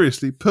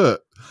seriously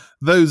put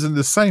those in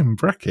the same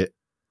bracket.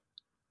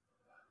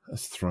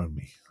 That's thrown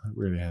me. It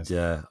really has.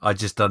 Yeah, I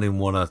just don't even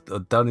want to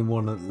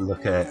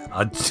look at it.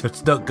 I'm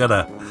just not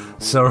gonna.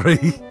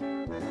 Sorry.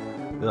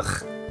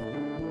 Ugh.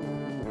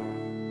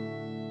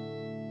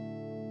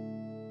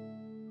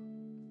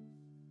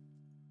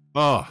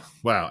 Oh,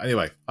 wow.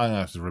 Anyway, I'm going to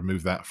have to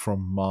remove that from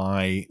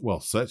my,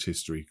 search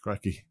history.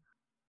 Crikey.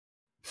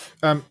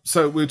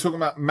 So we were talking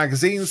about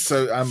magazines.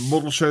 So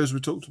model shows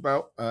we talked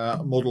about.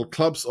 Model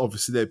clubs.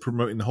 Obviously, they're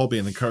promoting the hobby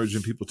and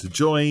encouraging people to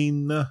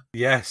join.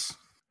 Yes.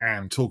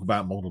 And talk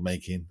about model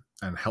making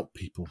and help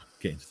people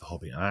get into the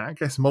hobby. And I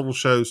guess model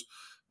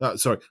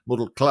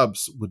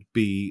clubs would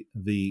be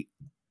the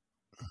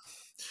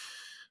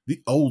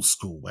old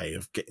school way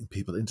of getting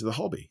people into the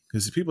hobby.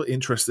 Because if people are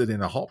interested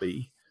in a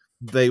hobby,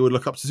 they would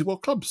look up to see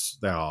what clubs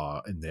there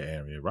are in their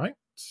area, right?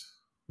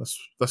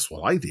 That's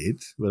what I did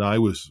when I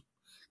was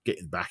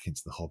getting back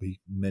into the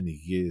hobby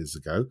many years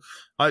ago.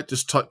 I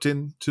just typed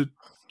in to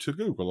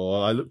Google,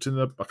 or I looked I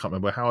can't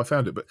remember how I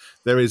found it, but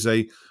there is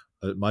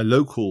my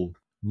local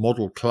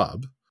model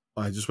club.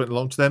 I just went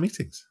along to their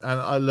meetings and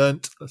I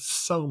learnt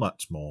so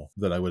much more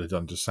than I would have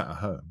done just sat at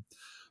home.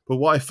 But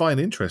what I find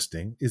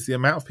interesting is the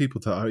amount of people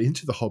that are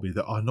into the hobby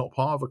that are not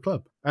part of a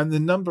club. And the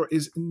number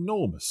is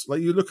enormous.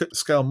 Like you look at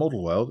Scale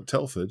Model World at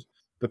Telford,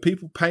 the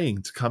people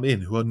paying to come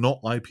in who are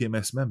not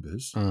IPMS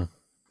members,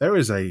 there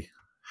is a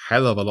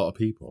hell of a lot of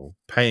people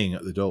paying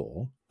at the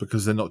door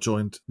because they're not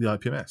joined the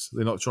IPMS.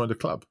 They're not joined a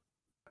club.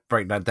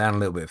 Break that down a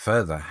little bit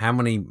further. How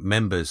many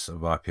members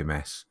of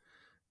IPMS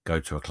go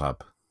to a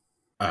club?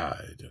 I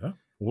don't know.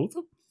 All of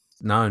them?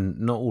 No,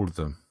 not all of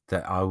them.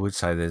 That I would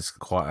say there's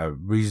quite a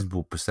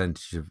reasonable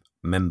percentage of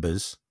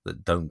members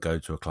that don't go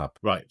to a club.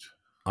 Right.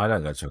 I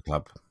don't go to a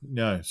club.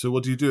 No. So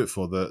what do you do it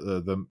for?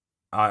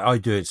 I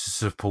do it to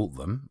support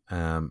them,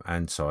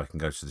 and so I can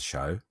go to the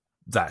show.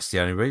 That's the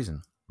only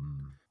reason.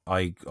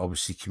 I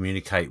obviously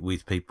communicate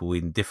with people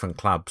in different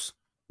clubs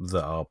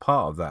that are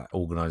part of that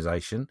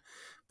organisation,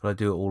 but I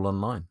do it all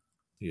online.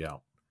 Yeah.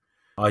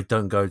 I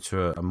don't go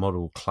to a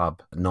model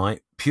club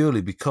night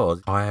purely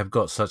because I have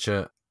got such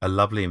a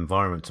lovely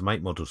environment to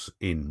make models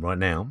in right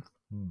now.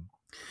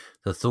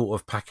 The thought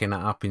of packing it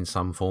up in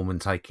some form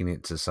and taking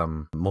it to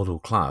some model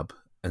club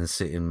and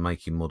sitting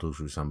making models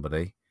with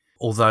somebody,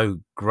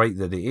 although great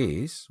that it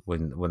is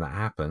when that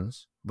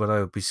happens, but I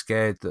would be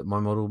scared that my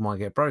model might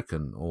get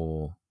broken,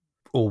 or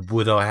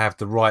would I have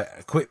the right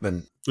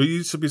equipment? Well,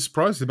 you should be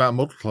surprised about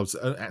model clubs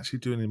that aren't actually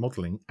doing any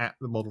modelling at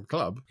the model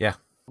club. Yeah.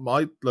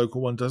 My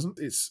local one doesn't.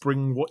 It's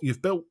bring what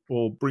you've built,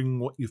 or bring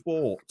what you've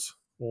bought,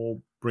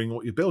 or bring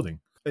what you're building.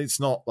 It's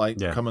not like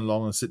come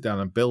along and sit down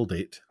and build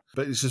it,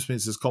 but it just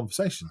means there's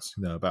conversations,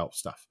 about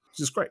stuff, which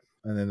is great.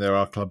 And then there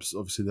are clubs,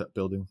 obviously, that are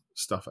building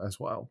stuff as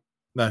well.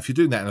 Now, if you're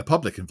doing that in a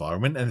public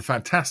environment, then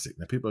fantastic.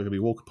 Now, people are going to be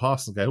walking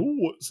past and go, "Oh,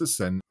 what's this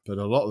then?" But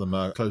a lot of them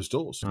are closed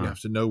doors. So you have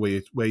to know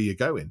where you're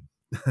going.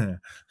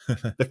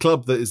 The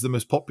club that is the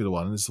most popular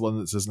one is the one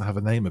that doesn't have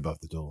a name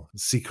above the door. The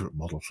Secret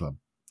Model Club.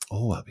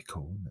 Oh, that'd be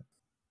cool, wouldn't it?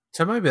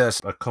 So maybe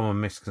that's a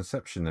common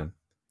misconception then.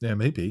 Yeah,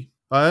 maybe.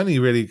 I only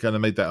really kind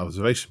of made that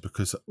observation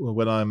because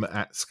when I'm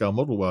at Scale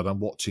Model World,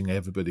 I'm watching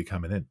everybody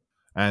coming in.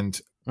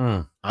 And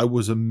I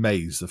was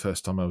amazed the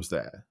first time I was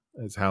there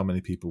as how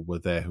many people were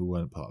there who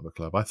weren't part of a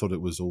club. I thought it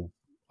was all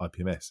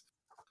IPMS,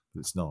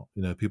 but it's not.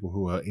 People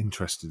who are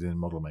interested in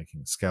model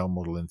making, scale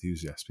model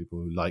enthusiasts,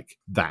 people who like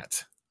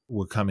that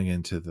were coming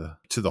into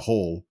the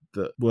hall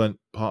that weren't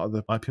part of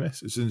the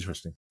IPMS. It's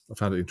interesting. I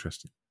found it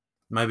interesting.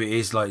 Maybe it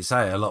is, like you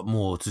say, a lot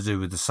more to do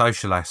with the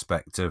social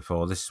aspect of,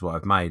 this is what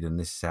I've made and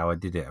this is how I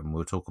did it and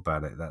we'll talk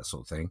about it, that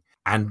sort of thing.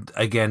 And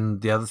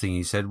again, the other thing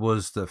you said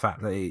was the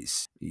fact that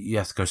you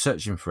have to go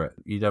searching for it.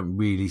 You don't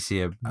really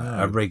see a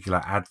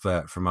regular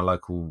advert from a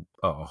local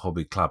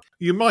hobby club.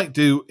 You might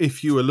do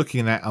if you were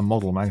looking at a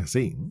model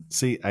magazine,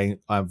 see an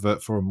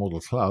advert for a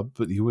model club,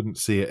 but you wouldn't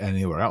see it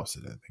anywhere else.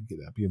 I don't think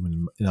it'd be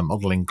in a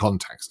modelling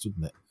context,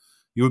 wouldn't it?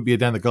 You would be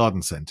down the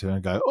garden centre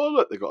and go, "Oh,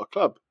 look, they've got a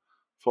club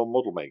for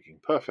model making.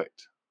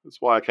 Perfect. That's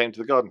why I came to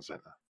the garden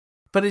centre."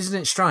 But isn't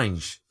it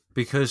strange?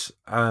 Because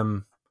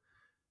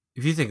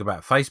if you think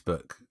about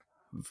Facebook,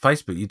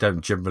 you don't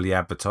generally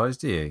advertise,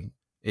 do you?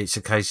 It's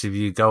a case of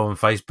you go on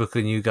Facebook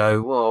and you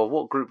go, "Well,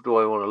 what group do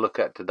I want to look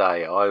at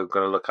today? I'm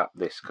going to look up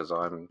this because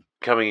I'm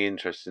becoming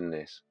interested in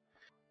this.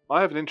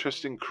 I have an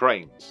interest in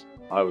cranes.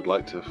 I would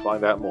like to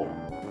find out more.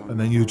 And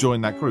then you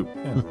join that group.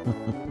 Yeah.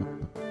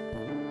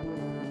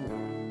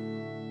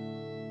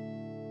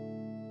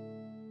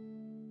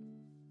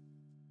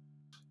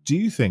 Do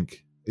you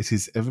think it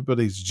is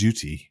everybody's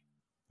duty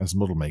as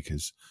model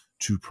makers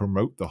to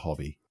promote the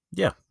hobby?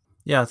 Yeah,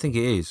 I think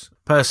it is.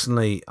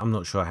 Personally, I'm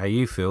not sure how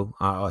you feel.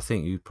 I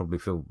think you probably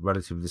feel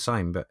relatively the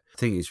same, but I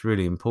think it's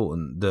really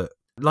important that,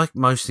 like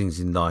most things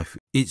in life,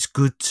 it's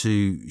good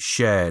to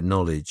share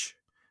knowledge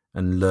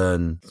and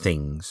learn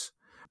things.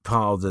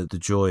 Part of the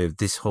joy of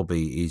this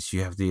hobby is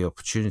you have the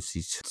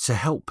opportunity to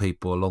help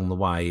people along the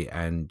way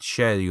and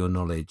share your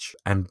knowledge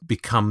and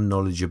become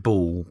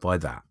knowledgeable by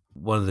that.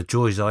 One of the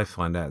joys I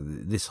find out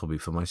of this hobby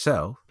for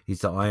myself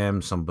is that I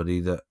am somebody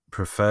that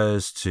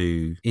prefers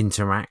to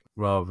interact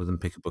rather than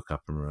pick a book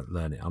up and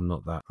learn it. I'm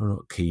not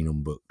keen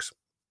on books.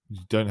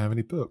 You don't have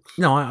any books?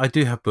 No, I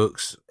do have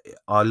books.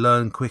 I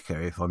learn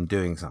quicker if I'm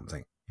doing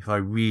something. If I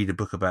read a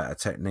book about a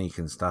technique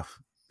and stuff,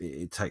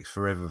 it takes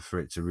forever for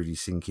it to really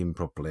sink in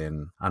properly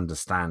and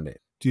understand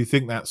it. Do you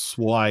think that's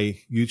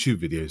why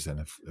YouTube videos then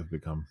have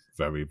become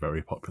very,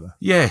 very popular?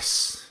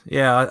 Yes.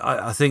 Yeah,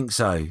 I think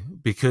so.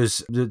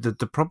 Because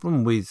the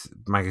problem with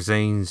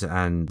magazines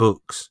and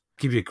books,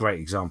 I'll give you a great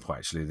example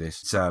actually of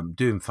this. It's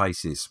doing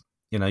faces.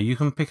 You know, you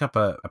can pick up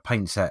a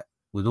paint set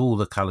with all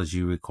the colours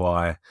you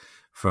require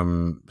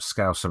from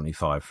scale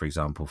 75, for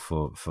example,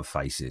 for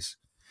faces.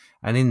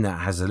 And in that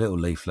has a little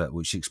leaflet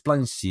which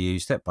explains to you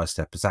step by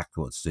step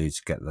exactly what to do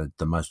to get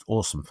the most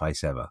awesome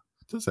face ever.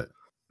 Does it?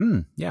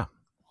 Yeah.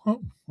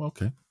 Oh,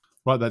 okay.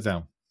 Write that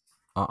down.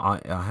 I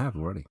have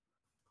already.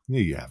 No,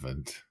 you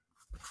haven't.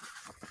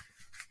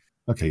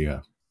 Okay, you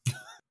have.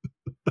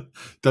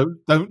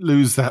 Don't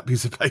lose that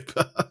piece of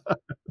paper.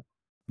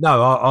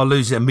 No, I'll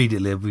lose it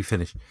immediately if we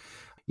finish.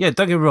 Yeah,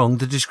 don't get me wrong.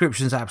 The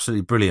description's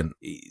absolutely brilliant.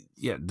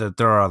 Yeah,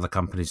 there are other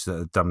companies that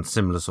have done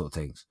similar sort of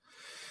things.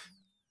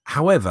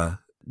 However,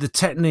 the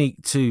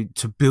technique to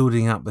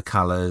building up the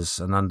colours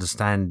and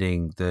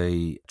understanding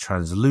the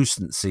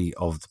translucency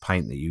of the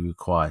paint that you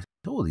require,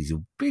 all these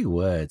are big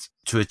words,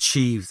 to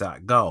achieve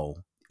that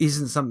goal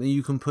isn't something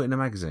you can put in a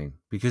magazine.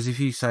 Because if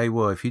you say,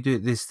 well, if you do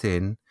it this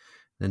thin,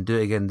 then do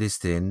it again this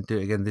thin, do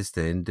it again this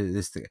thin, do it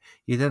this thin,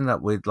 you'd end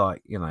up with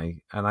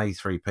an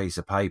A3 piece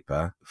of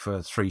paper for a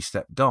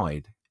 3-step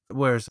guide.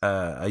 Whereas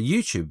a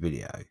YouTube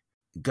video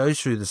goes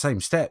through the same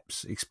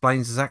steps,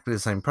 explains exactly the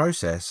same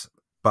process,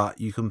 but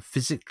you can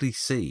physically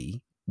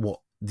see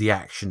what the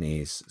action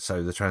is.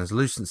 So the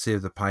translucency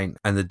of the paint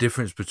and the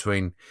difference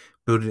between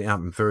building it up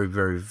in very,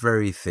 very,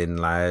 very thin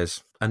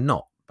layers and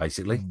not,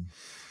 basically.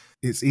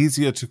 It's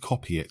easier to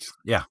copy it.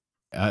 Yeah.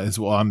 Is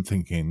what I'm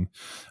thinking.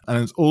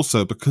 And it's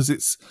also because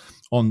it's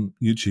on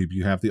YouTube,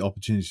 you have the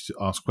opportunity to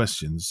ask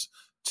questions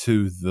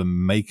to the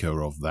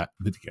maker of that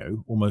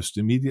video almost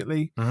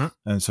immediately. Mm-hmm.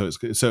 And so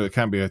it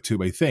can be a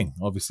two-way thing.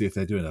 Obviously, if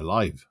they're doing a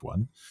live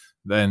one,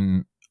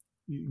 then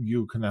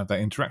you can have that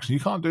interaction. You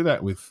can't do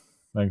that with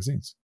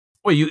magazines.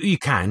 Well, you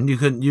can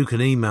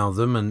email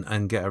them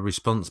and get a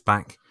response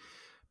back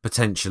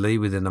potentially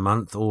within a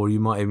month, or you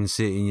might even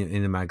see it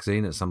in a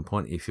magazine at some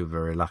point if you're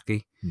very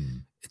lucky.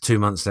 2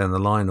 months down the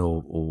line,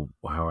 or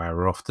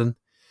however often.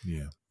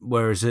 Yeah.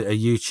 Whereas a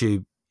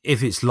YouTube,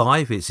 if it's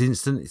live, it's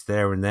instant, it's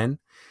there and then.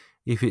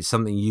 If it's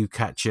something you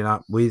catching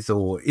up with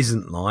or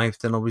isn't live,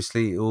 then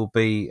obviously it will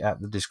be at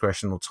the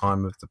discretion or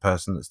time of the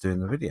person that's doing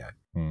the video.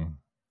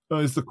 Well,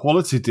 is the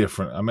quality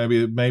different?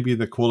 Maybe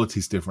the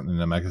quality's different in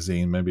a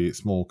magazine. Maybe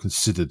it's more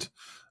considered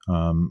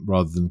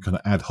rather than kind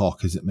of ad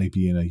hoc as it may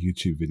be in a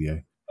YouTube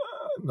video.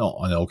 Not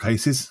in all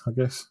cases, I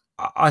guess.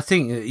 I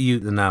think you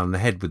hit the nail on the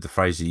head with the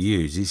phrase you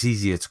use. It's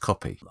easier to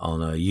copy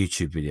on a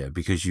YouTube video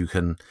because you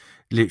can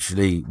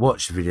literally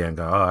watch the video and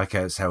go, oh,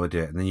 okay, that's how I do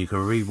it. And then you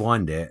can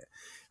rewind it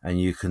and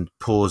you can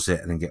pause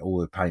it and then get all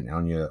the paint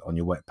on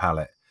your wet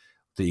palette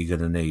that you're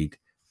going to need.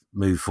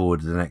 Move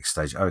forward to the next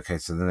stage. Okay,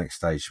 so the next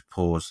stage,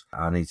 pause.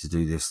 I need to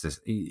do this.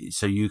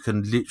 So you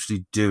can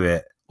literally do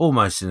it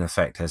almost in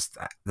effect at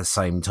the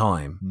same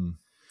time.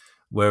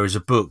 Whereas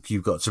a book,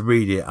 you've got to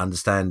read it,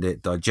 understand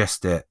it,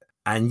 digest it.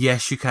 And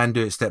yes, you can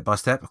do it step by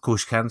step. Of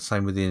course you can.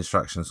 Same with the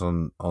instructions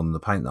on the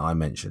paint that I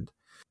mentioned.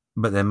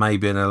 But there may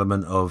be an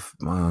element of,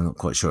 well, I'm not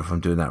quite sure if I'm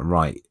doing that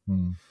right.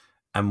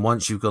 And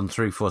once you've gone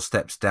 3-4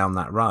 steps down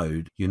that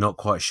road, you're not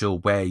quite sure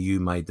where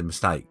you made the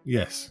mistake.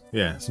 Yes.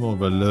 Yeah. It's more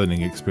of a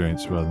learning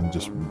experience rather than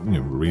just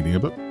reading a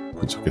book,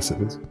 which I guess it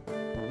is.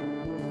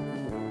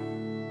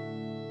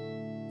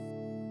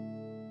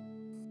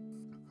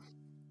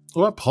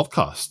 What about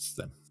podcasts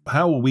then?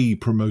 How are we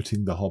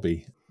promoting the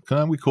hobby?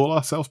 Can we call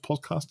ourselves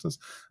podcasters?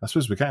 I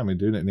suppose we can. We've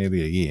been doing it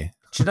nearly a year.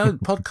 Do you know,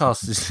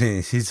 podcasts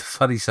is a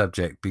funny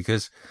subject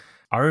because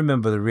I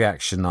remember the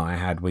reaction that I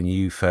had when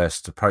you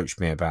first approached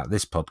me about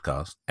this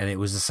podcast, and it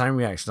was the same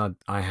reaction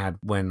I had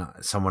when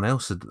someone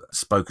else had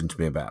spoken to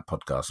me about a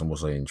podcast and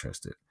was I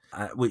interested,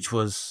 which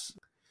was,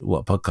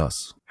 what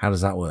podcasts? How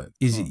does that work?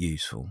 Is it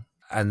useful?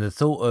 And the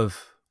thought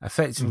of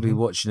effectively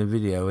watching a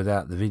video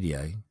without the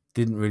video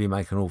didn't really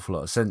make an awful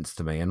lot of sense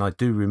to me. And I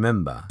do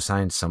remember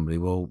saying to somebody,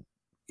 well,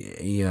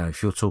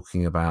 if you're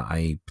talking about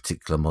a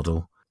particular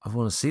model, I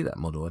want to see that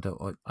model.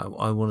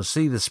 I want to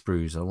see the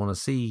sprues. I want to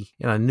see,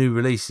 new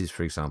releases,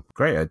 for example.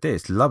 Great idea.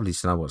 It's lovely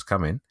to know what's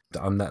coming.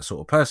 I'm that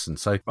sort of person.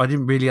 So I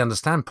didn't really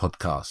understand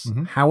podcasts.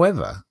 Mhm.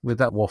 However, with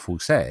that waffle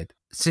said,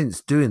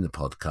 since doing the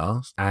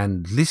podcast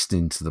and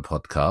listening to the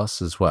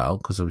podcast as well,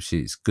 because obviously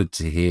it's good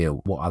to hear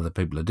what other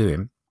people are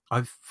doing,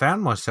 I've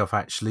found myself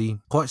actually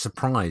quite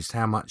surprised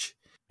how much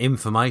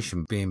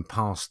information being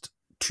passed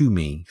to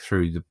me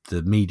through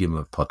the medium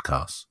of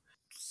podcasts.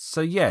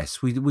 So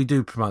yes, we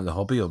do promote the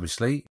hobby,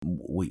 obviously.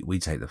 We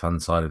take the fun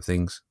side of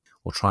things,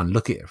 or try and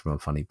look at it from a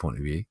funny point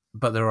of view.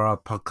 But there are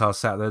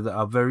podcasts out there that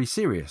are very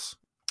serious.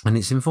 And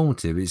it's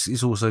informative.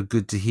 It's also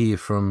good to hear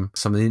from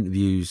some of the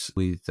interviews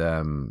with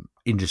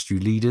industry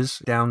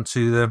leaders down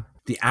to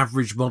the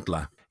average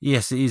modeler.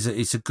 Yes,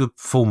 it's a good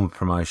form of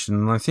promotion,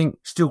 and I think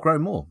still grow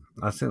more.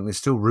 I think there's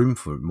still room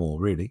for it more,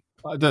 really.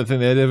 I don't think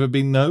there'd ever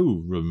be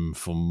no room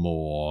for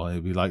more.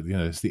 It'd be like,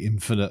 it's the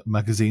infinite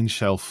magazine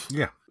shelf.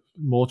 Yeah.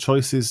 More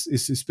choice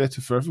is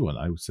better for everyone,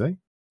 I would say.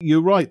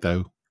 You're right,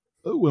 though.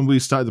 When we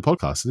started the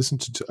podcast, I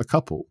listened to a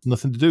couple,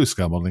 nothing to do with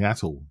scale modelling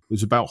at all. It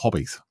was about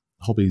hobbies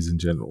in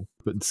general.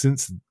 But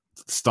since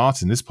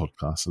starting this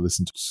podcast, I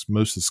listened to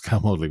most of the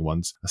scale modelling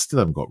ones. I still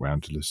haven't got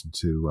around to listen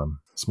to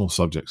small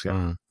subjects yet.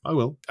 I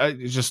will.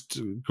 It's just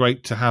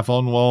great to have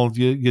on while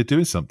you're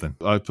doing something.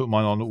 I put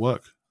mine on at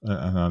work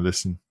and I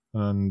listen.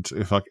 And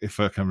if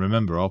I can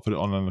remember, I'll put it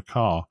on in the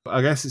car. But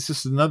I guess it's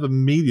just another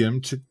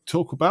medium to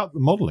talk about the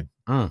modelling.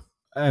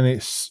 And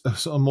it's a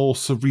sort of more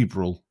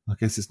cerebral. I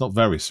guess it's not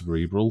very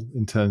cerebral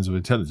in terms of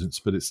intelligence,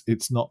 but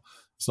it's not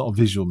a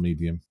visual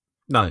medium.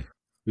 No.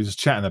 We're just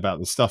chatting about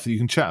the stuff that you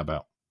can chat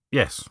about.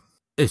 Yes.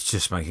 It's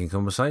just making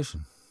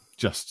conversation.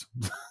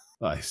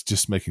 It's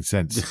just making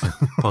sense.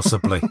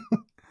 Possibly.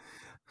 I'm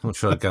not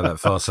sure I'd go that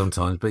far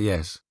sometimes, but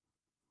yes.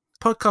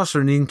 Podcasts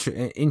are an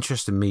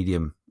interesting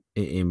medium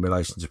in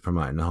relation to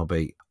promoting the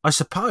hobby. I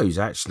suppose,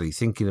 actually,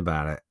 thinking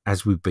about it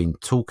as we've been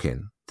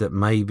talking, that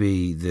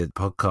maybe the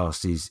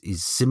podcast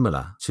is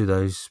similar to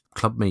those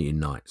club meeting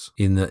nights,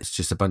 in that it's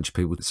just a bunch of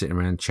people sitting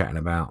around chatting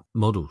about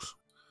models.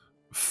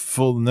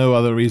 For no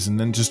other reason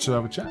than just to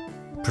have a chat.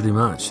 Pretty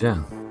much,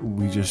 yeah.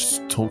 We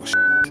just talk shit.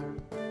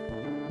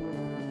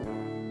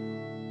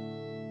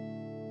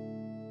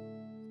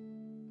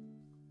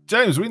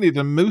 James, we need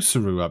a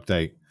Moosaroo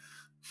update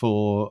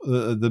for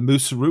the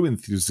Moosaroo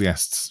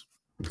enthusiasts.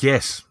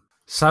 Yes.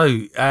 So,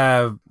 you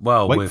gotta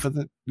wait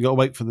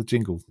for the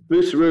jingle.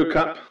 Moosaroo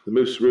Cup, the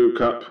Moosaroo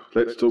Cup.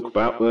 Let's talk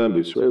about the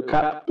Moosaroo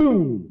Cup.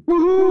 Boom!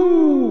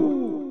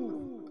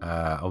 Woohoo!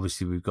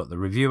 Obviously, we've got the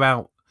review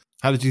out.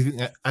 How do you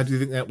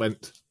think that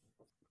went?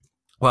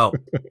 Well,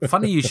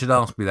 funny you should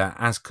ask me that.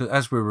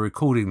 As we're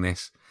recording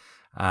this,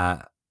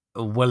 well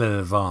in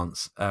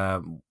advance,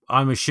 I'm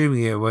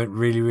assuming it went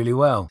really, really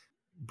well.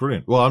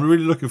 Brilliant. Well, I'm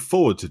really looking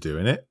forward to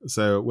doing it.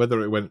 So whether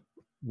it went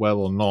well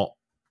or not,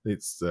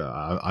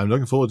 I'm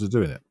looking forward to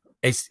doing it.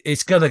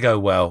 It's going to go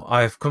well.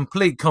 I have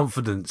complete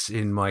confidence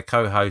in my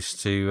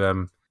co-host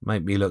to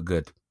make me look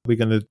good. We're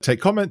going to take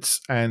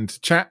comments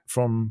and chat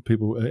from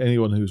people,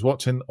 anyone who's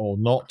watching or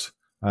not.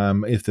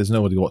 If there's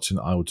nobody watching,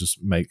 I will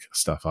just make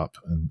stuff up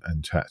and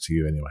chat to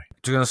you anyway.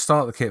 We're going to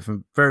start the kit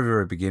from very,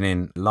 very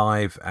beginning,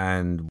 live,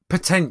 and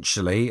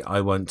potentially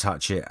I won't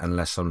touch it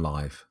unless I'm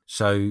live.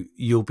 So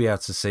you'll be able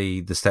to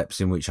see the steps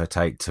in which I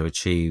take to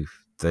achieve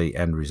the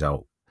end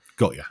result.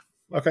 Got ya.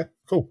 Okay,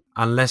 cool.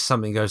 Unless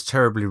something goes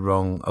terribly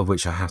wrong, of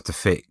which I have to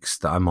fix,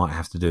 that I might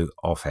have to do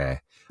off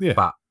air. Yeah.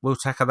 But we'll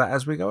tackle that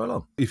as we go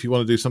along. If you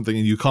want to do something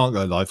and you can't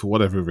go live for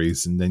whatever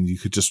reason, then you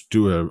could just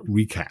do a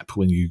recap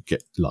when you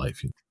get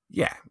live.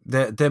 Yeah,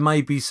 there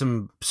may be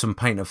some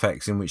paint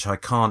effects in which I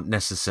can't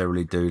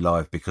necessarily do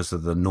live because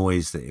of the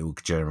noise that it will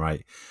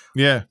generate.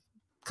 Yeah.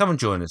 Come and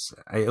join us.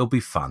 It'll be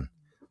fun,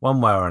 one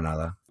way or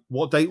another.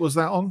 What date was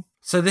that on?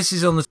 So this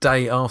is on the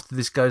day after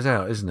this goes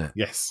out, isn't it?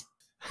 Yes.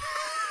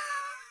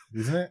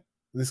 Isn't it?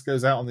 This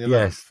goes out on the 11th,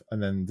 yes.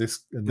 and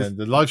then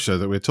the live show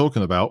that we're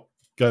talking about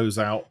goes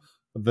out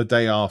the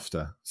day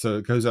after. So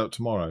it goes out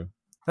tomorrow.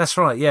 That's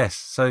right, yes.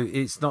 So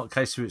it's not a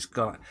case where it's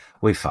got...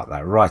 We fucked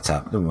that right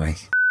up, didn't we?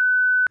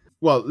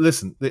 Well,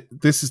 listen,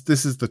 this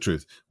is the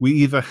truth. We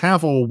either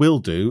have or will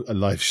do a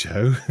live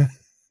show.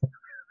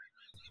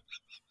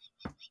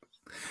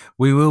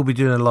 We will be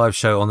doing a live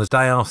show on the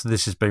day after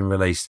this has been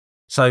released.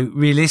 So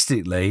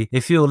realistically,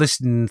 if you're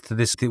listening to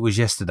this, it was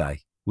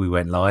yesterday we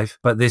went live.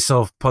 But this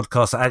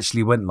podcast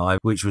actually went live,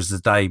 which was the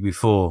day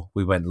before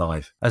we went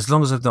live. As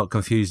long as I've not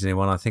confused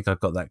anyone, I think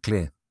I've got that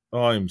clear.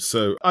 I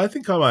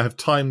think I might have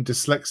time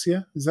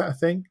dyslexia. Is that a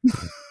thing?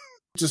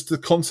 Just the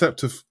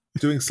concept of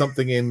doing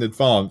something in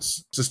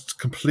advance just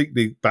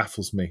completely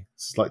baffles me.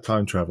 It's like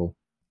time travel.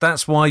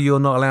 That's why you're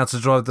not allowed to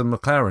drive the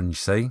McLaren, you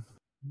see.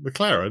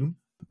 McLaren?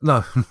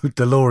 No,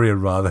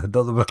 DeLorean rather,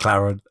 not the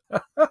McLaren.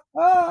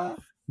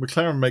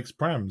 McLaren makes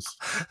prams.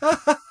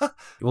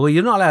 Well,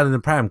 you're not allowed in the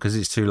pram because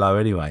it's too low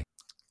anyway.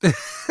 That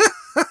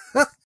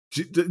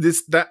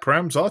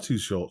prams are too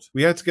short.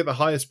 We had to get the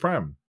highest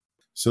pram.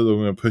 so that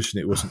when we were pushing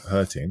it wasn't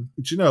hurting.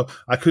 Did you know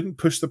I couldn't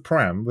push the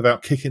pram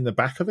without kicking the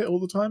back of it all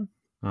the time?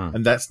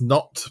 And that's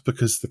not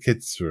because the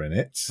kids were in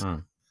it.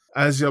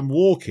 As I'm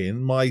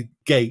walking, my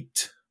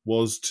gait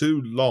was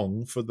too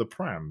long for the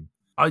pram.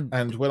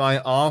 And when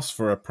I asked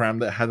for a pram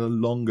that had a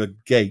longer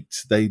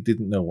gait, they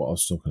didn't know what I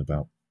was talking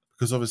about.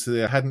 Because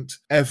obviously I hadn't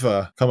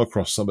ever come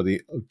across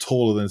somebody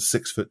taller than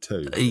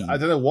 6'2". I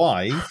don't know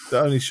why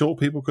that only short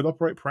people could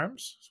operate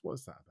prams. What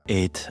is that about?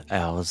 8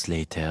 hours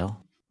later.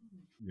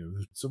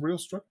 It's a real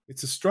struggle.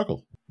 It's a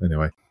struggle.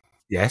 Anyway.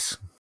 Yes.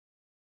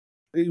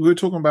 We were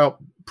talking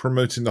about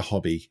promoting the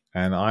hobby,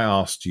 and I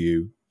asked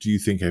you, do you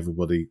think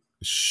everybody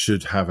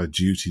should have a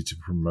duty to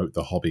promote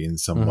the hobby in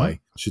some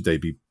way? Should they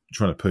be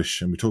trying to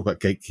push? And we talk about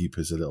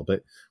gatekeepers a little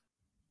bit,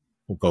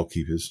 or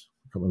goalkeepers.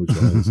 I can't remember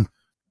which one it is.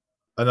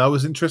 And I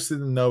was interested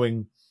in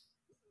knowing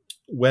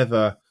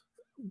whether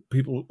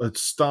people had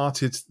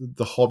started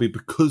the hobby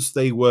because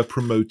they were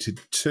promoted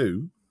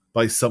to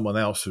by someone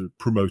else who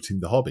promoting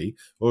the hobby,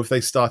 or if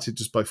they started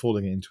just by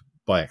falling into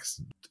by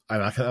accident.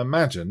 And I can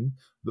imagine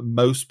that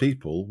most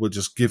people were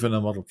just given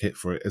a model kit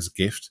for it as a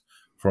gift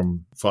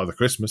from Father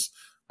Christmas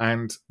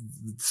and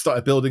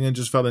started building and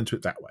just fell into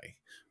it that way,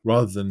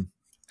 rather than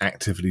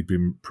actively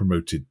being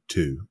promoted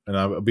to. And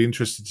I'd be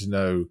interested to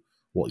know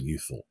what you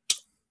thought.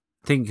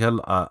 I think a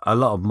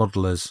lot of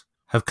modelers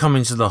have come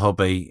into the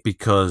hobby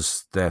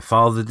because their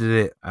father did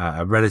it,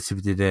 a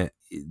relative did it.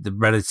 The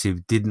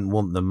relative didn't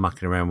want them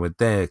mucking around with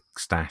their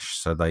stash,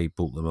 so they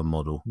bought them a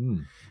model.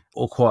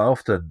 Or quite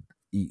often,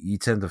 you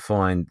tend to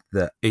find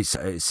that it's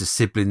a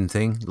sibling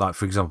thing. Like,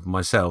 for example,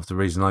 myself, the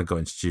reason I got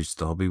introduced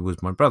to the hobby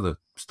was my brother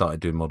started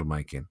doing model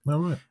making. Oh,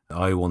 right.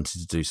 I wanted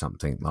to do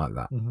something like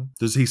that.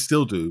 Does he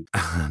still do?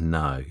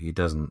 No, he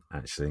doesn't,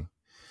 actually.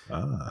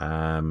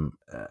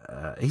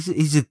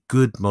 He's a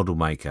good model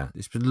maker.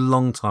 It's been a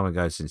long time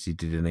ago since he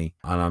did any,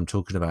 and I'm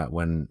talking about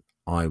when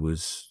I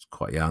was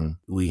quite young.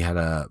 We had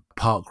a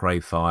park ray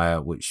fire,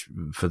 which,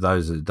 for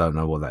those that don't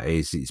know what that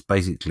is, it's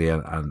basically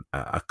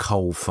a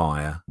coal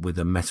fire with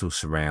a metal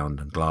surround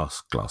and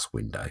glass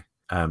window.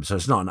 So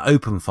it's not an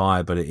open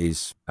fire, but it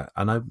is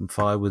an open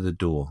fire with a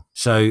door.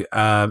 So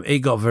it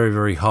got very,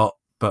 very hot,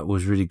 but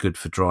was really good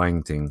for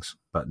drying things,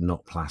 but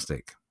not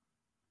plastic.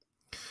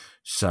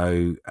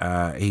 So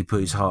he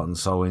put his heart and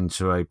soul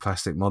into a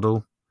plastic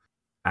model,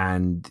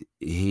 and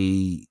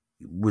he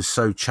was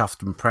so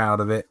chuffed and proud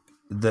of it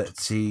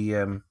that he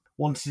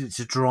wanted it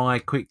to dry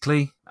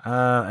quickly,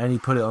 and he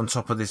put it on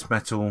top of this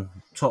metal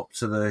top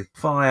to the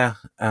fire,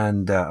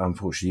 and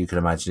unfortunately you can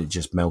imagine it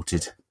just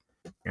melted,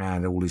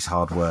 and all his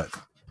hard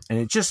work. And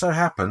it just so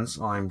happens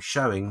I'm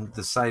showing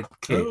the same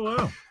kit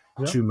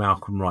to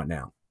Malcolm right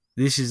now.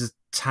 This is a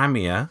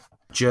Tamiya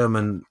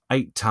German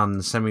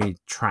 8-ton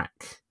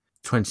semi-track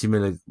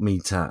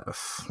 20mm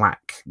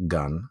flak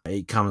gun.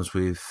 It comes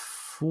with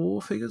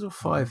 4 figures or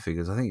 5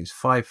 figures. I think it's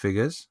 5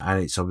 figures,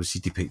 and it's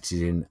obviously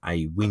depicted in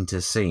a winter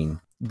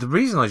scene. The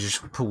reason I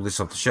just pulled this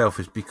off the shelf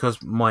is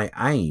because my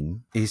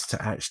aim is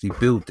to actually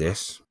build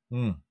this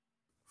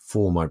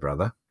for my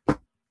brother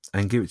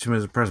and give it to him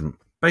as a present.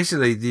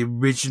 Basically, the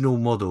original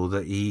model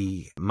that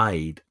he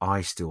made,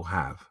 I still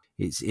have.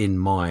 It's in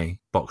my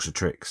box of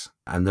tricks.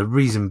 And the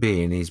reason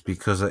being is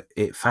because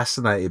it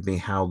fascinated me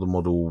how the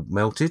model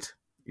melted.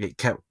 It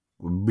kept a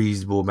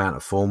reasonable amount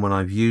of form, and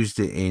I've used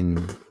it in,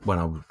 when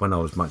I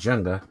was much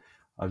younger,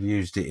 I've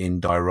used it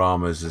in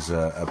dioramas as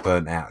a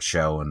burnt out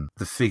shell, and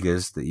the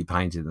figures that he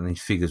painted, and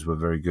these figures were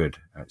very good,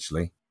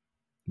 actually.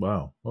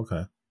 Wow,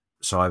 okay.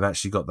 So I've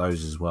actually got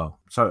those as well.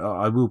 So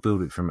I will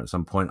build it for him at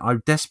some point. I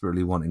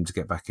desperately want him to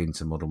get back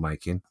into model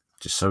making,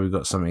 just so we've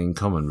got something in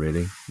common,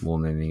 really, more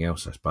than anything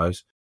else, I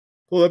suppose.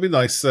 Well, that'd be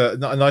nice. A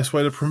nice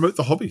way to promote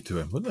the hobby to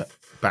him, wouldn't it?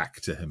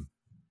 Back to him.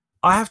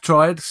 I have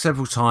tried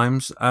several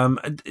times.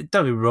 Don't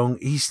get me wrong,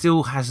 he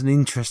still has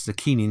a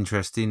keen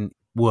interest in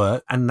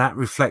work, and that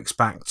reflects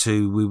back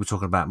to, we were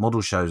talking about model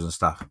shows and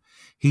stuff.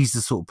 He's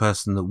the sort of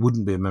person that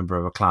wouldn't be a member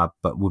of a club,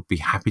 but would be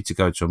happy to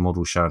go to a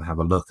model show and have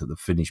a look at the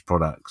finished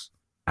products,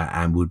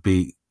 and would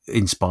be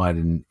inspired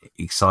and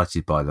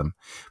excited by them.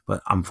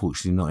 But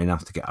unfortunately not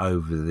enough to get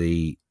over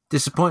the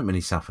disappointment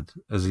he suffered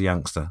as a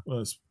youngster. Well,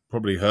 it's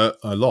probably hurt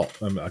a lot.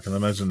 I can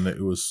imagine that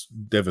it was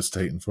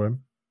devastating for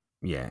him.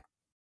 Yeah.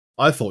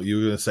 I thought you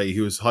were going to say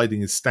he was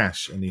hiding his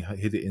stash and he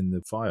hid it in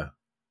the fire.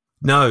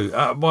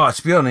 No, well,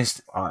 to be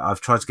honest,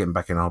 I've tried to get him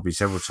back in the hobby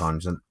several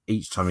times, and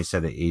each time he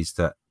said it is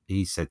that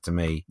he said to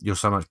me, "You're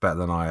so much better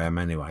than I am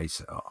anyway."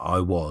 So I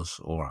was,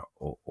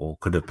 or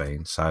could have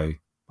been, so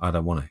I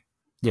don't want to.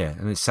 Yeah,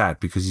 and it's sad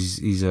because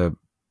he's a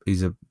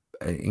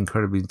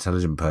incredibly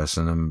intelligent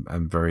person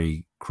and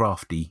very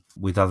crafty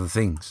with other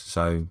things.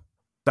 So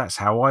that's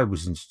how I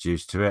was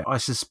introduced to it. I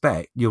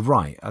suspect you're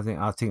right. I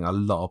think a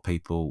lot of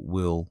people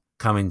will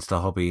come into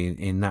the hobby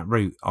in that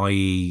route,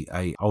 i.e.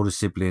 a older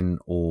sibling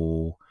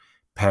or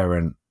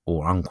parent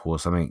or uncle or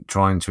something,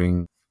 trying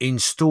to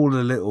install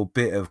a little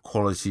bit of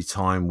quality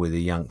time with a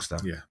youngster.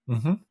 Yeah.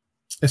 Mm-hmm.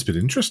 It's been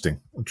interesting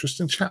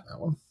chat, that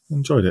one.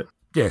 Enjoyed it.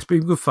 Yeah, it's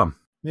been good fun.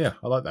 Yeah,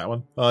 I like that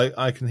one.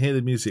 I can hear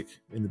the music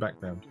in the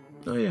background.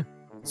 Oh yeah.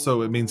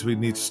 So it means we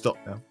need to stop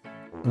now.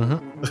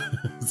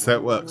 Mm-hmm. So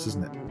it works,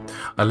 isn't it?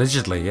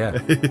 Allegedly, yeah.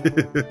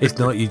 If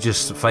not, you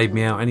just fade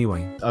me out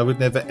anyway. I would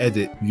never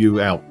edit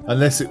you out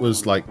unless it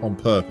was like on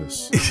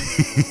purpose.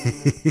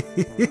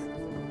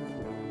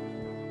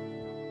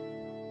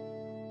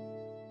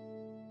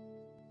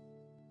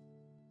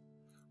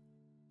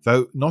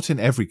 Though not in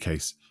every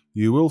case,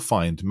 you will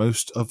find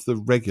most of the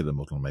regular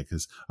model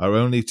makers are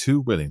only too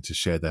willing to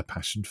share their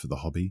passion for the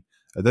hobby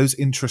and those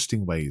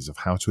interesting ways of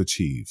how to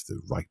achieve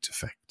the right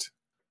effect.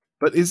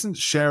 But isn't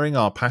sharing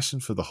our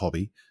passion for the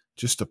hobby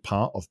just a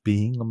part of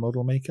being a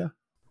model maker?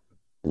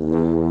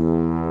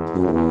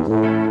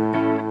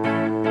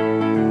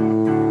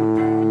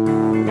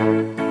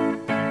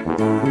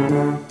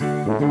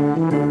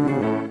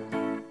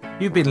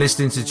 You've been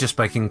listening to Just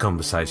Making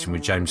Conversation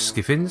with James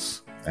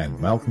Skiffins and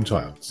Malcolm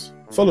Childs.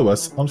 Follow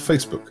us on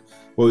Facebook,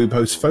 where we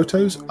post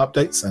photos,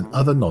 updates, and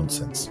other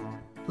nonsense.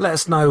 Let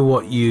us know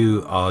what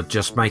you are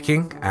just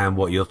making and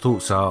what your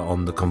thoughts are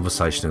on the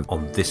conversation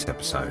on this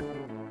episode.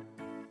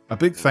 A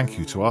big thank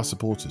you to our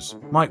supporters: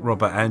 Mike,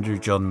 Robert, Andrew,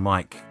 John,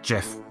 Mike,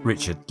 Jeff,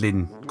 Richard,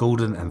 Lynn,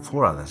 Gordon, and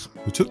 4 others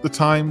who took the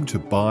time to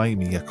buy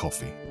me a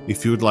coffee.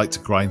 If you would like to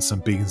grind some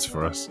beans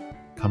for us,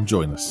 come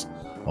join us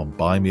on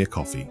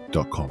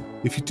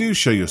buymeacoffee.com. If you do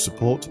show your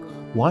support,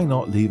 why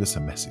not leave us a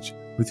message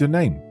with your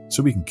name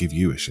so we can give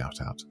you a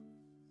shout out.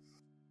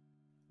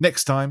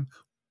 Next time,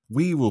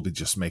 we will be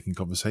just making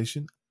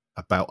conversation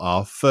about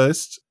our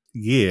first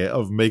year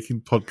of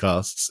making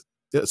podcasts.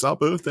 It's our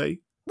birthday.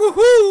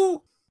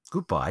 Woohoo!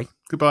 Goodbye.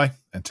 Goodbye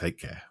and take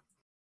care.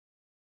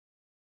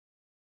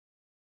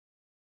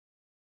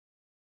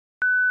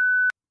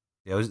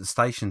 I was at the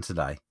station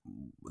today.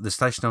 The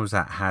station I was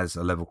at has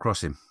a level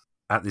crossing.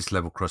 At this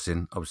level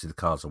crossing, obviously the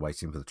cars are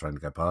waiting for the train to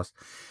go past,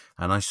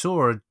 and I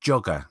saw a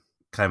jogger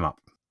came up.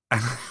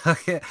 And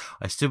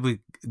I stood with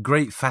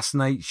great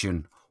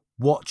fascination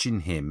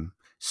watching him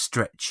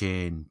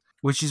stretching,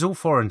 which is all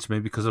foreign to me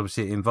because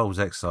obviously it involves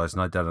exercise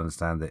and I don't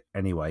understand it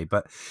anyway.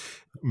 But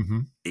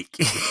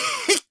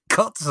it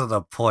got to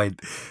the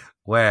point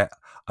where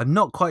I'm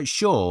not quite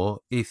sure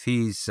if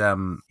his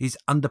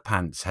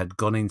underpants had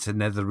gone into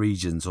nether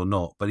regions or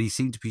not, but he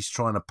seemed to be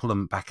trying to pull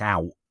them back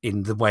out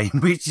in the way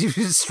in which he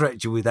was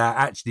stretching without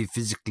actually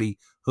physically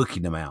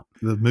hooking them out.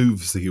 The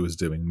moves that he was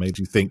doing made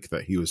you think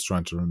that he was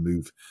trying to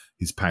remove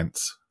his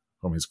pants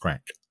from his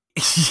crack.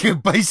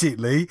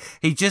 Basically,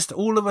 he just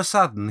all of a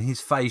sudden his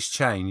face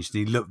changed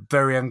and he looked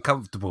very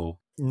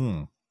uncomfortable.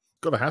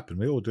 Got to happen.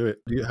 We all do it.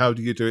 How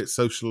do you do it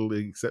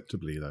socially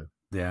acceptably, though?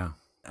 Yeah.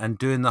 And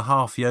doing the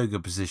half yoga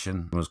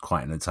position was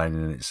quite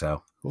entertaining in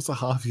itself. What's a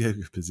half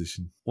yoga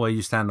position? Where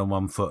you stand on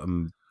one foot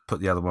and put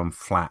the other one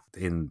flat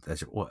in.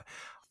 What?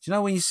 Do you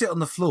know when you sit on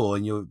the floor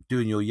and you're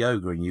doing your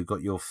yoga and you've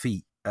got your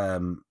feet?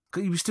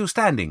 He was still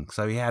standing,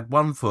 so he had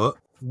one foot.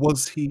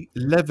 Was he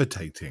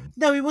levitating?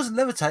 No, he wasn't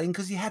levitating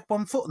because he had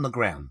one foot on the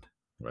ground.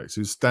 Right,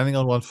 so he's standing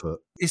on one foot.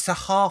 It's a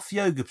half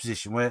yoga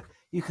position where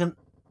you can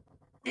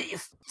get your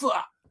foot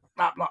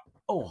up like,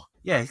 oh,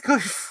 yeah, he's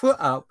got his foot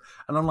up.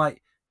 And I'm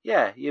like,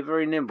 yeah, you're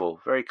very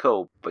nimble, very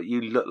cool, but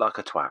you look like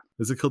a twat.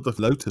 Is it called the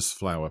lotus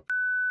flower?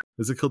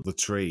 Is it called the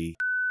tree?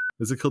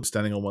 Is it called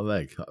standing on one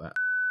leg like that?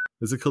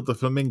 Is it called the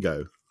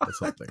flamingo or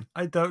something?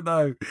 I don't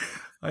know.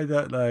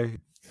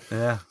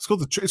 Yeah, it's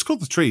called the tree. It's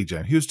called the tree,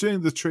 Jen. He was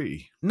doing the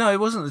tree. No, it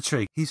wasn't the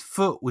tree. His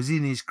foot was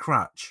in his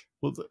crutch.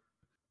 Well,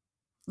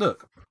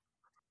 look,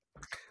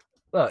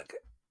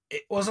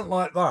 it wasn't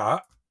like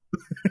that.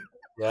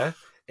 Yeah,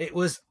 it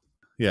was.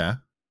 Yeah.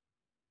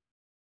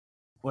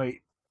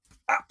 Wait,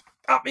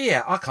 up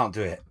here. I can't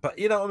do it, but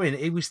you know what I mean.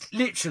 It was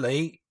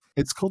literally.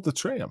 It's called the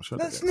tree. I'm sure.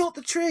 That's not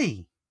the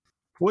tree.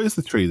 What is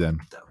the tree then?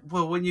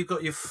 Well, when you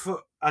got your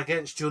foot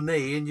against your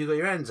knee and you got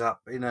your hands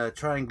up in a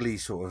triangle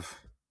sort of.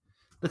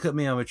 Look at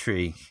me, I'm a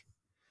tree.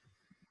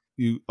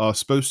 You are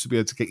supposed to be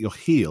able to get your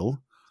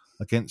heel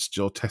against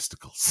your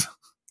testicles.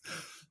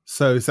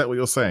 So is that what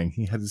you're saying?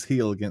 He had his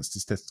heel against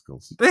his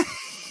testicles.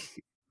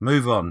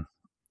 Move on.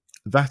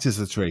 That is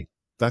the tree.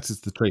 That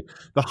is the tree.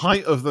 The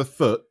height of the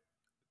foot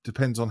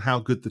depends on how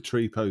good the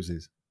tree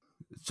poses.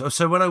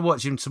 So when I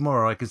watch him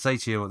tomorrow, I can say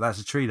to you, well,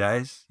 that's a tree,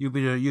 that is.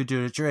 You're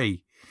doing a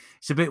tree.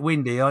 It's a bit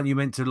windy, aren't you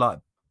meant to like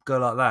go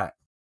like that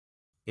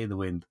in the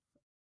wind?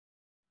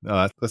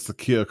 No, that's the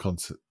Cure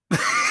concert.